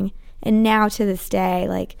thing. And now to this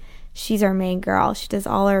day, she's our main girl. She does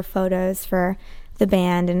all our photos for the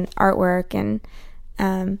band and artwork. And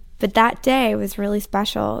but that day was really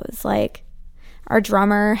special. It was our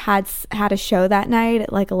drummer had a show that night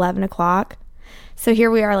at 11 o'clock. So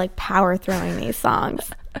here we are power throwing these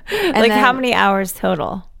songs. And then, how many hours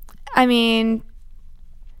total? I don't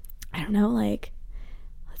know,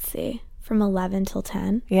 let's see, from 11 till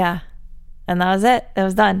 10. Yeah. And that was it. It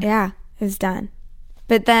was done. Yeah, it was done.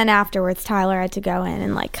 But then afterwards, Tyler had to go in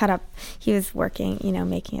and cut up. He was working,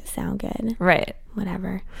 making it sound good. Right.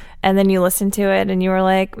 Whatever. And then you listened to it and you were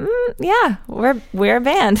like, yeah, we're a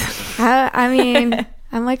band.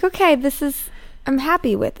 I'm like, okay, this is I'm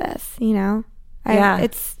happy with this, Yeah.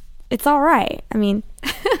 It's all right. I mean,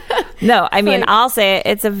 no, I mean, I'll say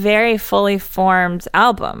it's a very fully formed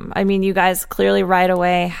album. I mean, you guys clearly right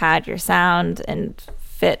away had your sound and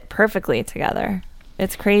fit perfectly together.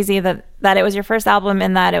 It's crazy that it was your first album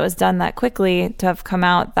and that it was done that quickly to have come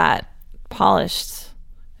out that polished.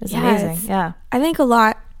 It's amazing. Yeah. I think a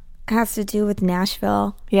lot has to do with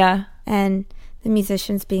Nashville. Yeah. And the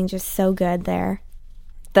musicians being just so good there.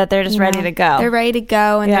 That they're just ready to go. They're ready to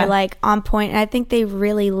go and they're like on point. And I think they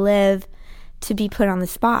really live to be put on the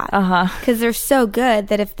spot. Because they're so good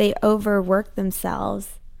that if they overwork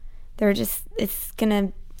themselves, it's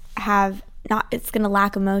going to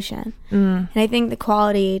lack emotion. And I think the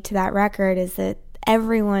quality to that record is that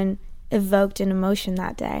everyone evoked an emotion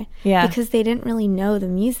that day. Yeah. Because they didn't really know the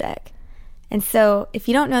music. And so if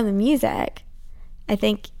you don't know the music, I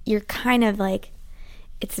think you're kind of like,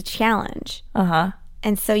 it's a challenge.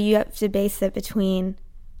 And so you have to base it between,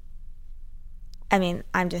 I mean,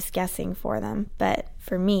 I'm just guessing for them, but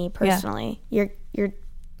for me personally, you're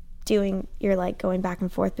like going back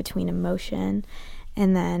and forth between emotion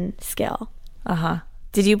and then skill.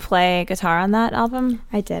 Did you play guitar on that album?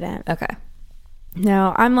 I didn't. Okay.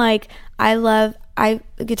 No, I'm like,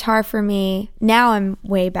 guitar for me, now I'm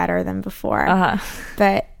way better than before.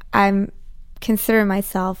 But I'm consider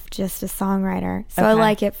myself just a songwriter. So I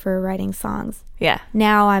like it for writing songs. Yeah.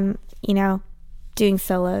 Now I'm, doing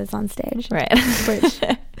solos on stage. Right. Which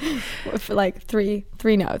for like three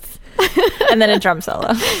notes. And then a drum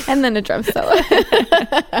solo.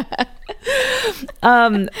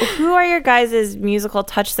 Who are your guys' musical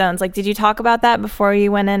touchstones? Like, did you talk about that before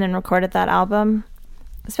you went in and recorded that album?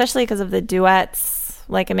 Especially because of the duets.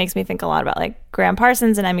 Like, it makes me think a lot about like Graham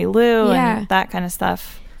Parsons and Emmylou and that kind of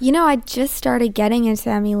stuff. I just started getting into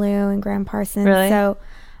Emmylou and Graham Parsons. Really? So,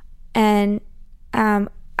 and I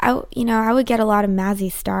would get a lot of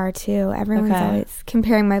Mazzy Star too. Everyone's always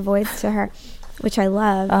comparing my voice to her, which I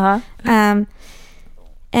love.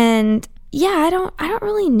 And yeah, I don't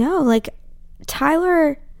really know. Like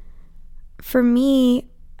Tyler, for me,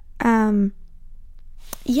 we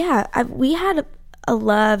had a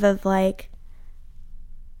love of like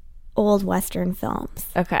old Western films.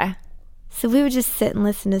 Okay. So we would just sit and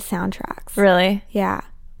listen to soundtracks. Really? Yeah.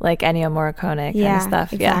 Like Ennio Morricone kind of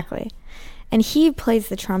stuff. Exactly. Yeah. And he plays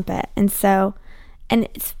the trumpet. And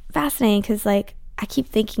it's fascinating because like I keep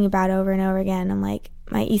thinking about it over and over again. I'm like,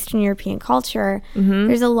 my Eastern European culture,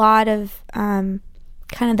 there's a lot of kind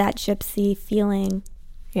of that gypsy feeling.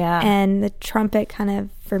 Yeah. And the trumpet kind of,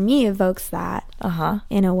 for me, evokes that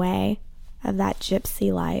in a way of that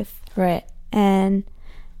gypsy life. Right. And,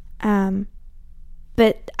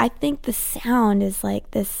 but I think the sound is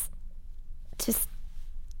like this just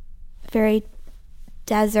very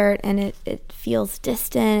desert, and it feels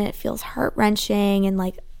distant, it feels heart-wrenching, and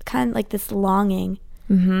like kind of like this longing.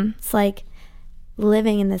 It's like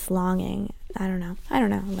living in this longing. I don't know what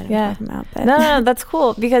I'm talking about. But. No, that's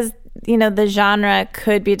cool because the genre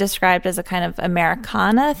could be described as a kind of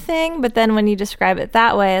Americana thing, but then when you describe it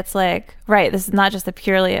that way, it's like, right, this is not just a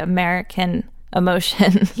purely American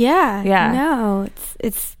emotion. Yeah. No,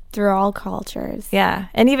 it's through all cultures. Yeah.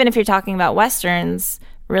 And even if you're talking about Westerns,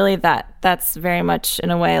 really that's very much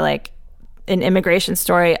in a way like an immigration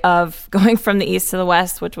story of going from the East to the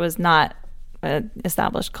West, which was not an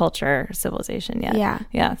established culture or civilization yet.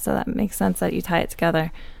 Yeah. So that makes sense that you tie it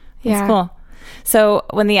together. That's cool. So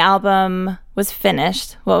when the album was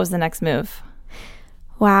finished, what was the next move?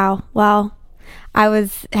 Wow. Well, I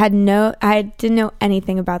didn't know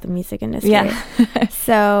anything about the music industry. Yeah.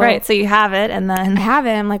 So right. So you have it, and then I have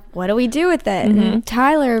it. I'm like, what do we do with it? And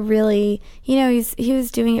Tyler really, he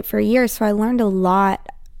was doing it for years, so I learned a lot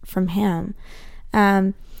from him.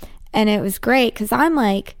 And it was great because I'm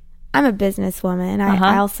a businesswoman.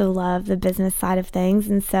 I also love the business side of things,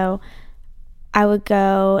 and so I would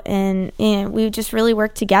go and we would just really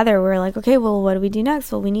work together. We were like, okay, well, what do we do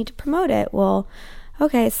next? Well, we need to promote it. Well,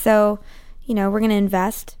 okay, so we're going to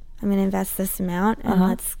invest. I'm going to invest this amount, and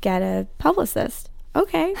let's get a publicist.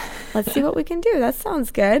 Okay, let's see what we can do. That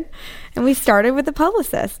sounds good. And we started with a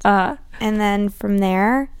publicist. And then from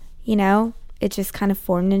there, it just kind of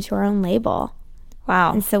formed into our own label.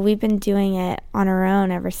 Wow. And so we've been doing it on our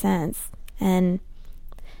own ever since. And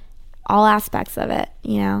all aspects of it,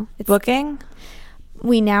 It's booking?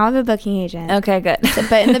 We now have a booking agent. Okay, good.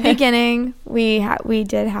 But in the beginning, we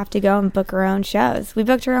did have to go and book our own shows. We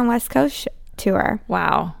booked our own West Coast tour.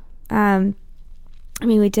 Wow.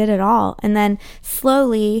 We did it all. And then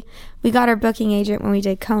slowly, we got our booking agent when we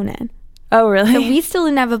did Conan. Oh, really? So we still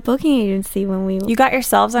didn't have a booking agency when we... You got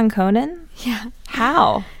yourselves on Conan? Yeah.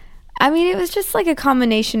 How? I mean, it was just like a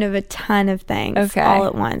combination of a ton of things all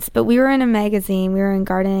at once. But we were in a magazine. We were in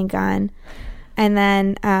Garden and Gun. And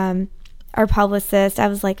then our publicist, I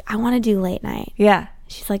was like, I want to do late night. Yeah.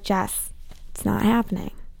 She's like, Jess, it's not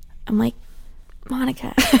happening. I'm like,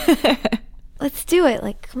 Monica, let's do it.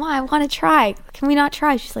 Like, come on, I want to try. Can we not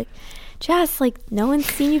try? She's like, Jess, like, no one's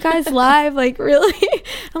seen you guys live. Like, really?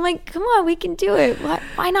 I'm like, come on, we can do it.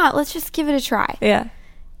 Why not? Let's just give it a try. Yeah.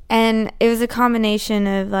 And it was a combination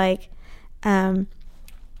of like, you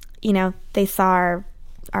know, they saw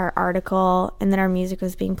our article, and then our music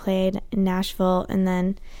was being played in Nashville, and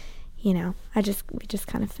then, you know, we just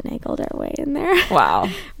kind of finagled our way in there. Wow.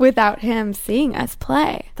 Without him seeing us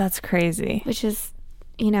play. That's crazy. Which is,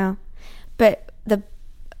 you know, but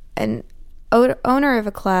an owner of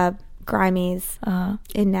a club, Grimey's,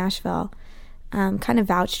 in Nashville, kind of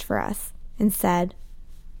vouched for us and said,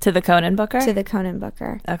 To the Conan Booker? To the Conan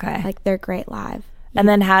Booker. Okay. Like, they're great live. And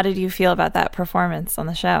then how did you feel about that performance on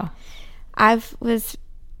the show?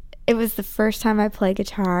 It was the first time I played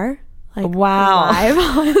guitar. Like, wow.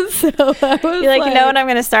 Live. So I was You're like, you know when I'm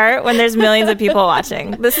going to start? When there's millions of people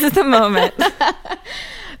watching. This is the moment.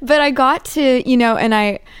 But I got to, you know,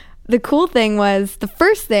 and the cool thing was, the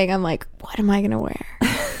first thing, I'm like, what am I going to wear?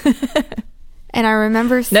 And I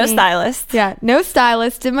remember seeing... No stylist. Yeah, no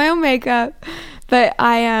stylist. Did my own makeup. But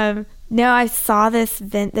I saw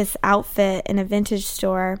this outfit in a vintage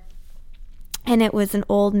store, and it was an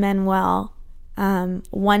old Manuel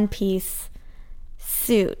one-piece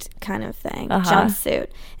suit kind of thing, jumpsuit.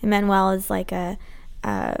 And Manuel is like a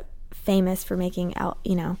famous for making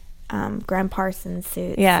Graham Parsons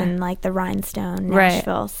suits and like the rhinestone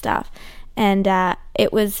Nashville stuff. And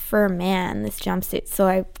it was for a man, this jumpsuit. So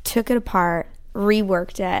I took it apart,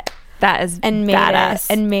 reworked it. That is and made badass.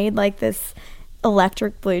 And made like this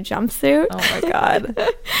electric blue jumpsuit. Oh my God.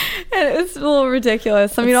 And it was a little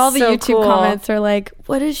ridiculous. I mean, all the YouTube comments are like,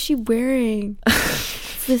 what is she wearing?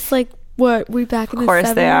 Is this like, what, we back in the 70s? Of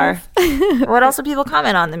course they are. What else do people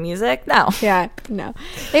comment on? The music? No. Yeah, no.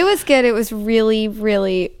 It was good. It was really,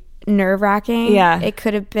 really nerve-wracking. Yeah. It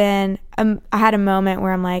could have been, I had a moment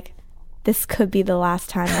where I'm like, this could be the last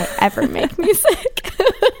time I ever make music.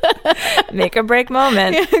 Make or break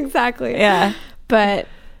moment. Yeah, exactly. Yeah. But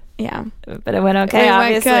yeah. But it went okay,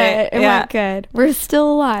 obviously. It went good. We're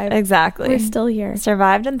still alive. Exactly. We're still here.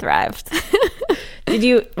 Survived and thrived.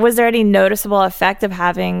 Was there any noticeable effect of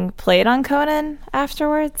having played on Conan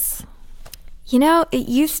afterwards? You know, it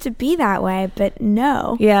used to be that way, but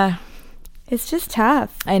no. Yeah. It's just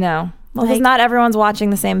tough. I know. Well, because not everyone's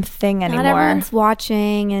watching the same thing anymore. Not everyone's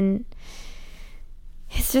watching, and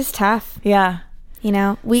it's just tough. Yeah. You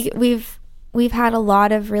know, we've had a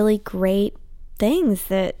lot of really great things,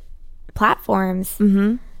 that platforms,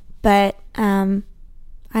 but I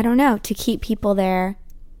don't know, to keep people there.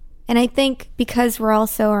 And I think because we're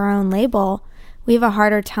also our own label, we have a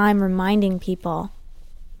harder time reminding people.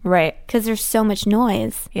 Right. Because there's so much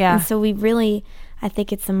noise. Yeah. And so I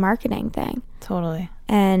think it's a marketing thing. Totally.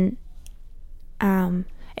 And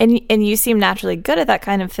you seem naturally good at that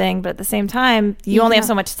kind of thing, but at the same time, you only have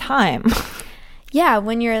so much time. Yeah,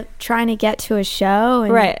 when you're trying to get to a show,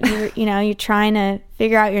 and right. you're trying to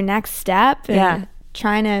figure out your next step, and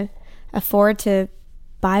trying to afford to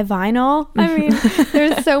buy vinyl. I mean,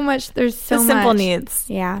 there's so much. There's so much. Simple needs.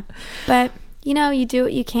 Yeah, but you do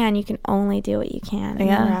what you can. You can only do what you can, and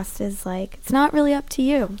the rest is like, it's not really up to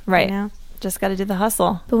you. Right. You know? Just got to do the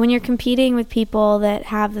hustle. But when you're competing with people that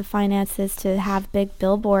have the finances to have big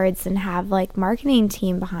billboards and have like marketing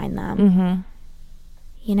team behind them,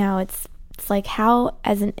 it's like, how,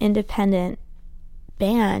 as an independent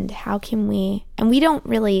band, how can we? And we didn't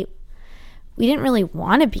really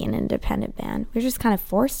want to be an independent band. We're just kind of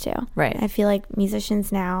forced to. Right. I feel like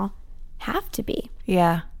musicians now have to be.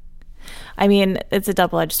 Yeah. I mean, it's a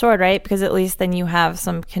double-edged sword, right? Because at least then you have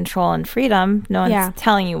some control and freedom. No one's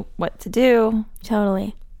telling you what to do.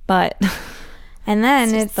 Totally. But and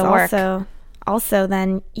then it's also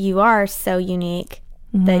then you are so unique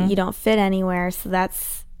that you don't fit anywhere. So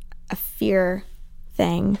that's a fear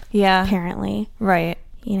thing. Yeah. Apparently. Right.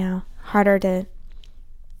 Harder to.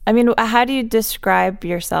 I mean, how do you describe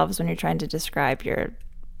yourselves when you're trying to describe your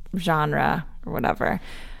genre or whatever?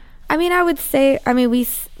 I mean, I would say,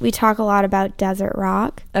 we talk a lot about desert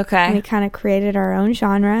rock. Okay. And we kind of created our own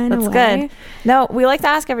genre in a way. That's good. No, we like to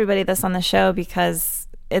ask everybody this on the show because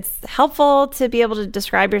it's helpful to be able to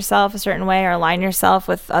describe yourself a certain way or align yourself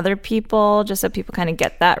with other people, just so people kind of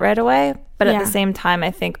get that right away. But at the same time,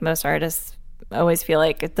 I think most artists always feel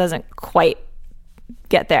like it doesn't quite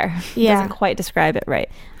get there. It doesn't quite describe it right.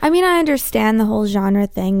 I mean, I understand the whole genre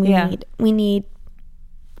thing. We need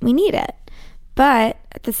it. But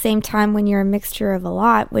at the same time, when you're a mixture of a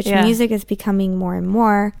lot, which Yeah. music is becoming more and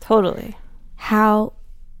more, Totally. how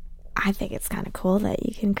I think it's kind of cool that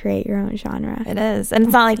you can create your own genre. It is. And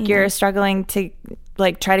it's not like you're struggling to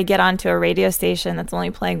like try to get onto a radio station that's only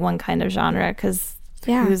playing one kind of genre, because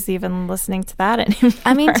Yeah. who's even listening to that anymore?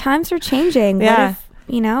 I mean, times are changing. Yeah.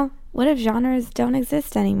 What if genres don't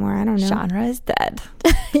exist anymore? I don't know. Genre is dead.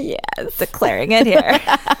 Yes. Declaring it here.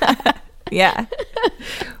 Yeah.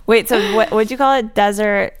 Wait, so what would you call it?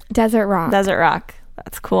 Desert Rock. Desert rock.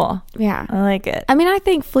 That's cool. Yeah. I like it. I mean, I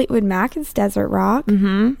think Fleetwood Mac is desert rock,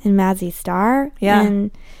 and Mazzy Star. Yeah.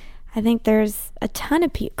 And I think there's a ton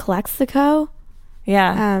of people. Calexico.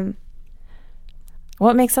 Yeah.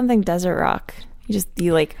 What makes something desert rock?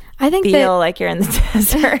 You like I think feel like you're in the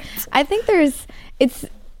desert. I think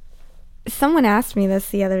someone asked me this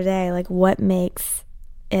the other day, like, what makes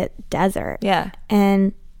it desert? Yeah.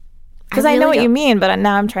 And Because I know what you mean, but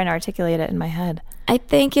now I'm trying to articulate it in my head. I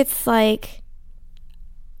think it's like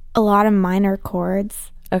a lot of minor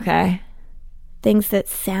chords, Okay. things that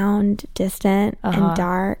sound distant and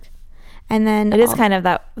dark. And then It is kind of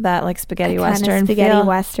that like spaghetti western spaghetti feel.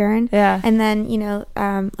 western. Yeah. And then,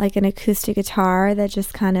 like an acoustic guitar that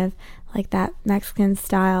just kind of like that Mexican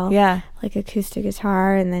style. Yeah. Like acoustic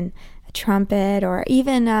guitar, and then a trumpet, or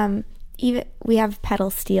even we have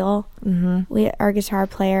pedal steel. Mm-hmm. Our guitar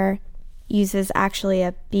player uses actually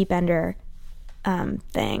a B-bender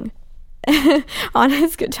thing on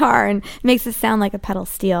his guitar and makes it sound like a pedal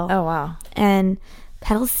steel. Oh, wow. And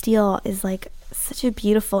pedal steel is like such a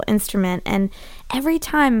beautiful instrument, and every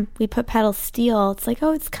time we put pedal steel, it's like,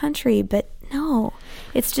 oh, it's country, but no,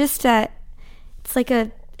 it's just it's like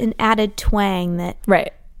an added twang that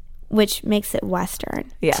Right. which makes it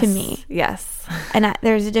western Yes. to me. Yes. And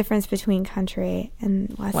there's a difference between country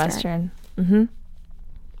and Western. Mm-hmm.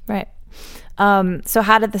 Right. So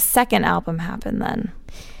how did the second album happen then?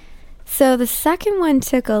 So the second one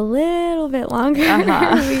took a little bit longer.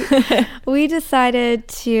 we decided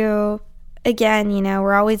to, again,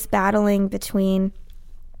 we're always battling between,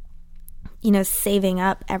 saving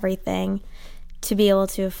up everything to be able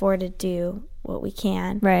to afford to do what we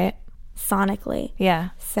can Right. sonically. Yeah.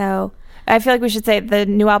 So I feel like we should say the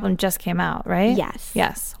new album just came out, right? Yes.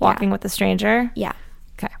 Yes. Walking with a Stranger. yeah,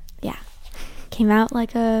 Okay. yeah. Came out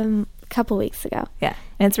like a couple weeks ago. Yeah.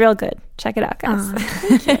 And it's real good. Check it out, guys.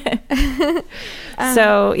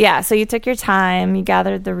 So you took your time, you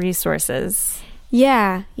gathered the resources.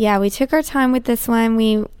 Yeah, we took our time with this one.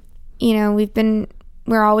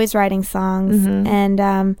 We're always writing songs,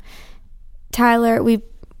 and Tyler, we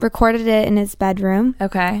recorded it in his bedroom,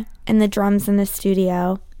 Okay. and the drums in the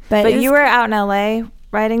studio. But you were out in LA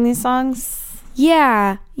writing these songs?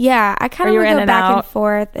 Yeah. I kind Or of you would were in go and back out? and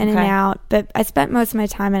forth, in and Okay. out. But I spent most of my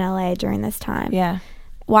time in LA during this time. Yeah.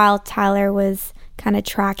 While Tyler was kind of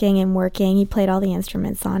tracking and working, he played all the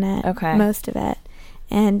instruments on it. Okay. Most of it.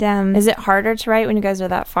 And Is it harder to write when you guys are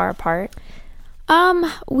that far apart?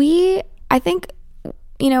 I think,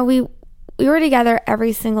 we were together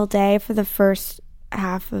every single day for the first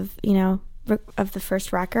half of, of the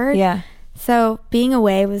first record. Yeah. So being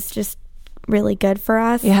away was just really good for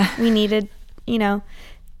us. Yeah. We needed,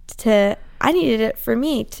 I needed it for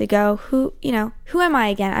me to go, who am I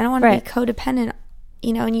again? I don't want to be codependent,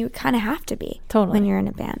 and you kind of have to be Totally. when you're in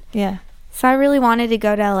a band. Yeah. So I really wanted to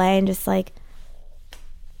go to LA and just like,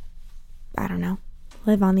 I don't know,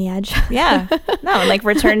 live on the edge. Yeah. No, like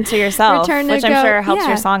return to yourself, Return to which I'm go- sure helps yeah.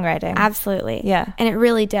 your songwriting. Absolutely. Yeah. And it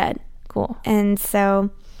really did. Cool. And so,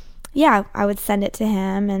 I would send it to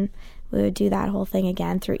him, and we would do that whole thing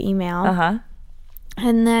again through email. Uh-huh.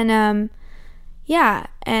 And then,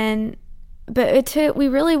 but we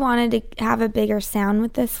really wanted to have a bigger sound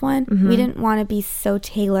with this one. Mm-hmm. We didn't want to be so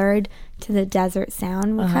tailored to the desert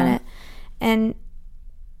sound. We kind of, and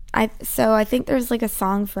I think there's like a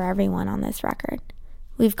song for everyone on this record.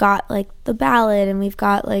 We've got like the ballad, and we've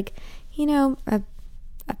got like,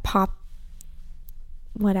 a pop,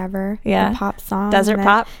 whatever. Yeah. A pop song. Desert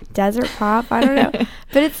pop? Desert pop. I don't know.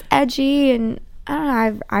 But it's edgy, and I don't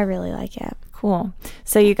know. I really like it. Cool.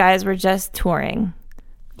 So you guys were just touring.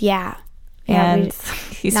 Yeah. And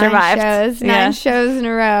you survived. 9 shows in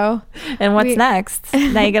a row. And what's next?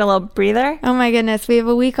 Now you get a little breather? Oh my goodness. We have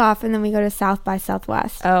a week off, and then we go to South by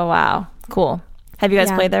Southwest. Oh, wow. Cool. Have you guys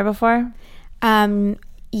Yeah. played there before?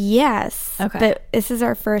 Yes. Okay. But this is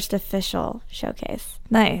our first official showcase.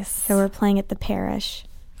 Nice. So we're playing at the Parish.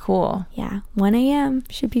 Cool. Yeah. 1 a.m.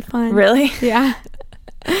 Should be fun. Really? Yeah.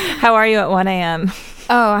 How are you at 1 a.m.?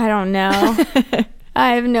 Oh, I don't know.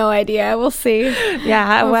 I have no idea. We'll see. Yeah.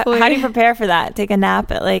 How do you Hopefully. prepare for that? Take a nap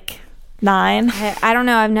at like 9? I don't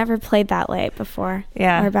know. I've never played that late before.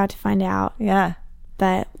 Yeah. We're about to find out. Yeah.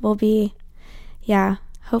 but we'll be,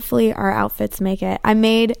 hopefully our outfits make it. I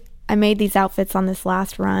made these outfits on this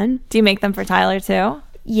last run. Do you make them for Tyler too?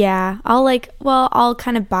 Yeah, I'll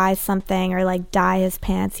kind of buy something or like dye his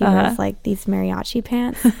pants. He wears like these mariachi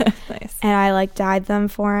pants. Nice. And I like dyed them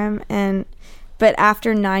for him. But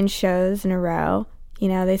after 9 shows in a row,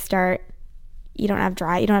 they start, you don't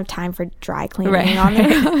have time for dry cleaning on the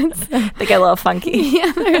road. So. They get a little funky.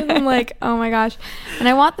 Yeah, I'm like, oh my gosh. And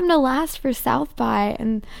I want them to last for South by,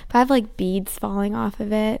 but I have like beads falling off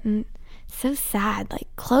of it, and it's so sad. Like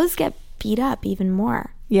clothes get beat up even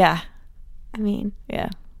more. Yeah. I mean, yeah,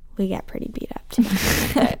 we get pretty beat up too.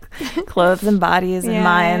 Clothes and bodies and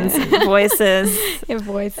minds and voices.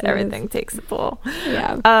 Voices. Everything takes a toll.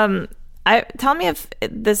 Yeah. Tell me if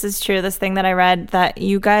this is true, this thing that I read, that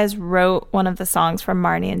you guys wrote one of the songs for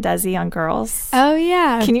Marnie and Desi on Girls. Oh,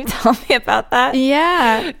 yeah. Can you tell me about that?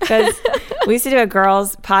 Yeah. Because we used to do a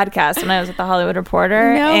girls podcast when I was at the Hollywood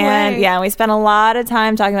Reporter. No and way. Yeah, we spent a lot of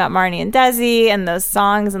time talking about Marnie and Desi and those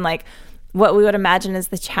songs and like what we would imagine is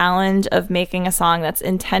the challenge of making a song that's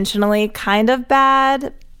intentionally kind of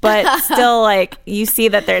bad, but still like you see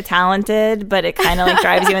that they're talented, but it kind of like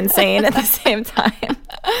drives you insane at the same time.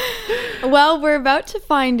 Well, we're about to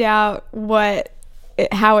find out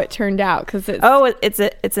how it turned out because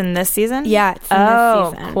it's in this season. Yeah, it's in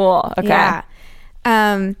this season. Cool. Okay. Yeah.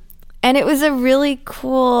 And it was a really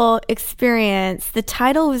cool experience. The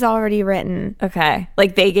title was already written. Okay.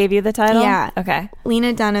 Like they gave you the title? Yeah. Okay.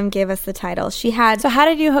 Lena Dunham gave us the title. She had. So how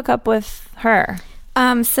did you hook up with her?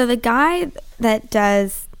 So the guy that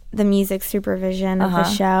does the music supervision of the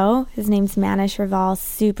show, his name's Manish Raval,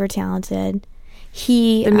 super talented.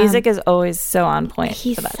 The music is always so on point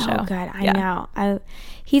for that so show. Good. I know.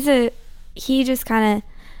 He just kind of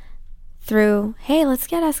threw, hey, let's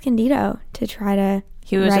get Escondido to try to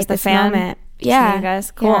he was write just a this fan. moment. Yeah. You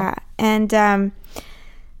guys, cool. Yeah. And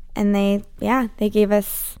they gave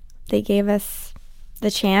us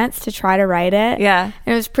the chance to try to write it. Yeah.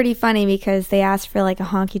 And it was pretty funny because they asked for like a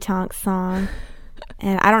honky tonk song.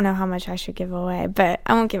 And I don't know how much I should give away, but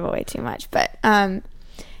I won't give away too much. But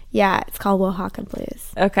yeah, it's called Oaxaca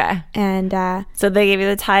Blues. Okay. And so they gave you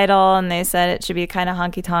the title and they said it should be kind of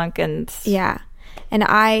honky tonk and yeah. And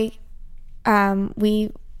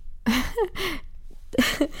we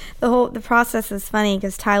the process is funny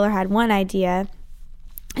because Tyler had one idea,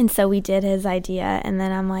 and so we did his idea, and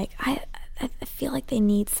then I'm like, I feel like they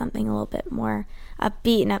need something a little bit more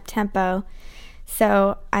upbeat and up tempo,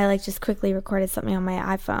 so I like just quickly recorded something on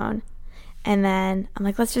my iPhone, and then I'm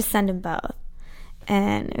like, let's just send them both,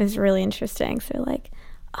 and it was really interesting. So like,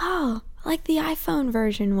 oh, I like the iPhone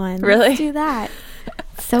version one. Really? Let's do that.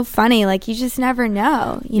 It's so funny. Like you just never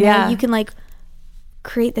know. You know, you can like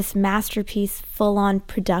create this masterpiece full-on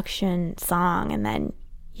production song, and then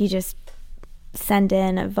you just send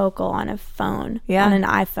in a vocal on a phone, on an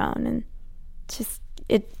iPhone, and just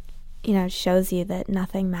it shows you that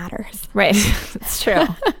nothing matters. Right. It's true.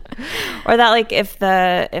 Or that like if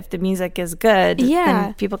the music is good,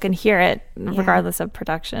 then people can hear it regardless of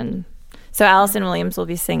production. So Allison Williams will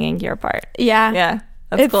be singing your part. Yeah,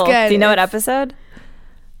 that's it's cool. good. Do you know what episode?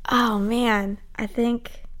 Oh man, I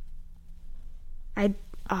think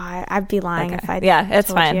I'd be lying if I it's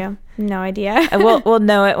told fine. You. No idea. We'll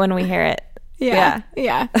know it when we hear it. Yeah.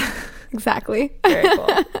 Exactly. Very cool.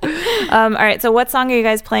 All right. So what song are you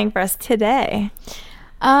guys playing for us today?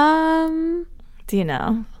 Do you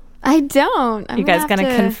know? I don't. You guys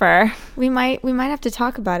gonna confer? We might have to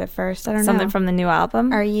talk about it first. I don't know. Something from the new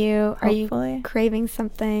album? Are you Hopefully. craving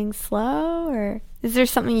something slow, or is there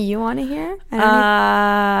something you want to hear?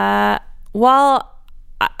 Well,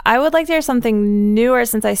 I would like to hear something newer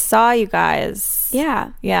since I saw you guys.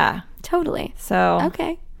 Yeah. Totally. So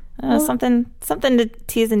okay. Something to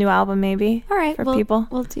tease a new album maybe. All right. For people.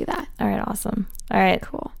 We'll do that. All right. Awesome. All right.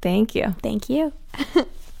 Cool. Thank you. Thank you.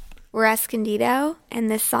 We're Escondido, and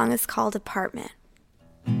this song is called Apartment.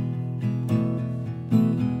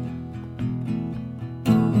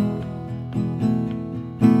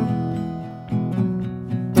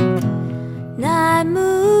 Night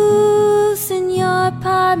moves in your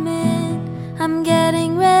apartment. I'm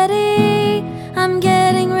getting ready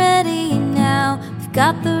now. We've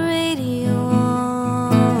got the radio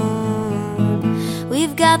on.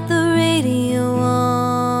 We've got the radio on.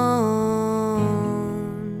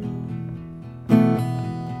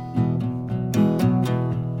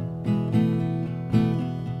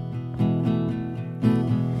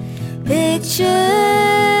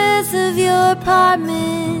 Pictures of your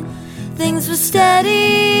apartment. Things were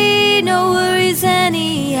steady, no worries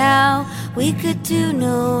anyhow. We could do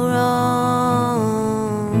no wrong.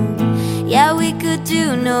 Yeah, we could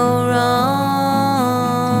do no wrong.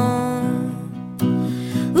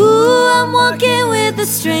 Ooh, I'm walking with a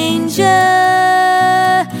stranger.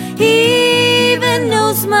 He even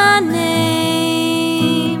knows my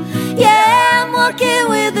name. Yeah, I'm walking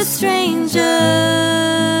with a stranger.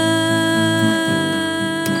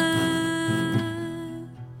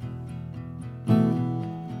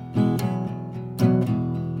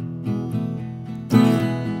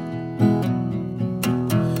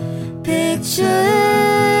 Pictures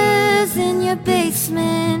in your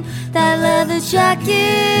basement. That leather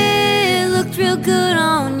jacket looked real good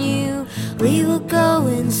on you. We were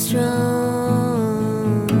going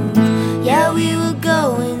strong. Yeah, we were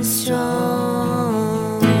going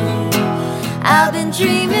strong. I've been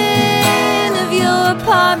dreaming of your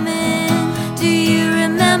apartment. Do you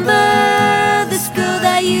remember this girl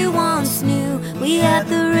that you once knew? We had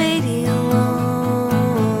the radio on.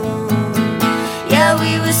 Yeah,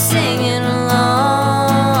 we were singing along.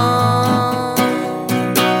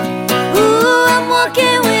 Ooh, I'm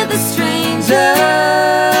walking with a stranger.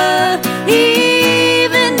 He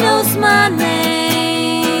even knows my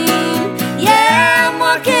name. Yeah, I'm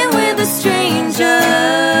walking with a stranger.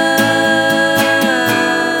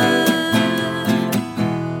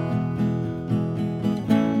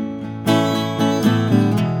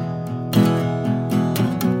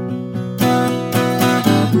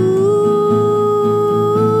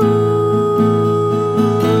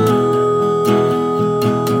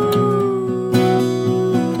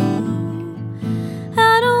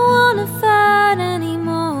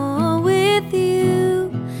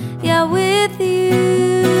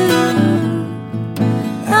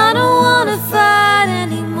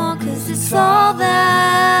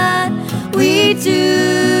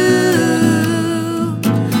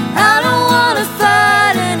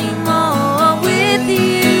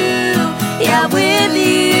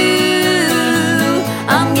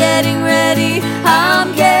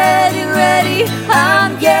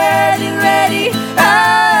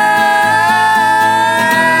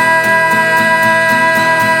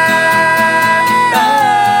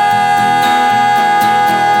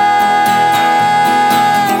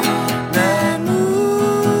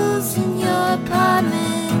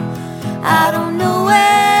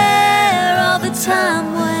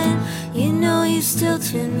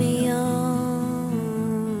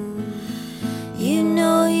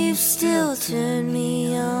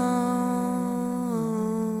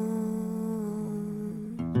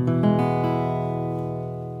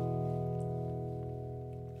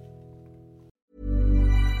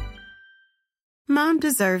 Mom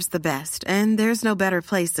deserves the best, and there's no better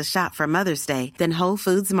place to shop for Mother's Day than Whole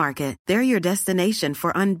Foods Market. They're your destination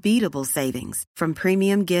for unbeatable savings, from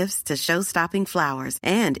premium gifts to show-stopping flowers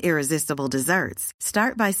and irresistible desserts.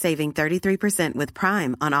 Start by saving 33% with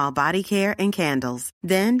Prime on all body care and candles.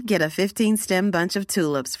 Then get a 15-stem bunch of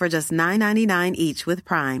tulips for just $9.99 each with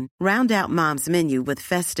Prime. Round out Mom's menu with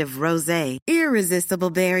festive rosé,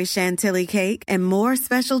 irresistible berry chantilly cake, and more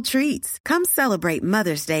special treats. Come celebrate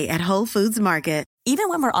Mother's Day at Whole Foods Market. Even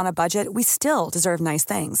when we're on a budget, we still deserve nice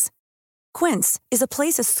things. Quince is a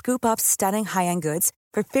place to scoop up stunning high-end goods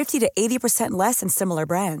for 50 to 80% less than similar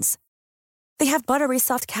brands. They have buttery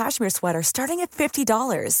soft cashmere sweaters starting at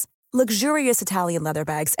 $50, luxurious Italian leather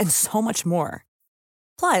bags, and so much more.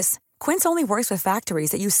 Plus, Quince only works with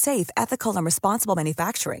factories that use safe, ethical, and responsible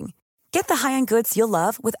manufacturing. Get the high-end goods you'll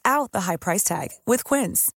love without the high price tag with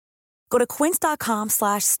Quince. Go to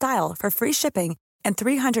quince.com/style for free shipping and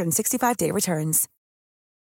 365-day returns.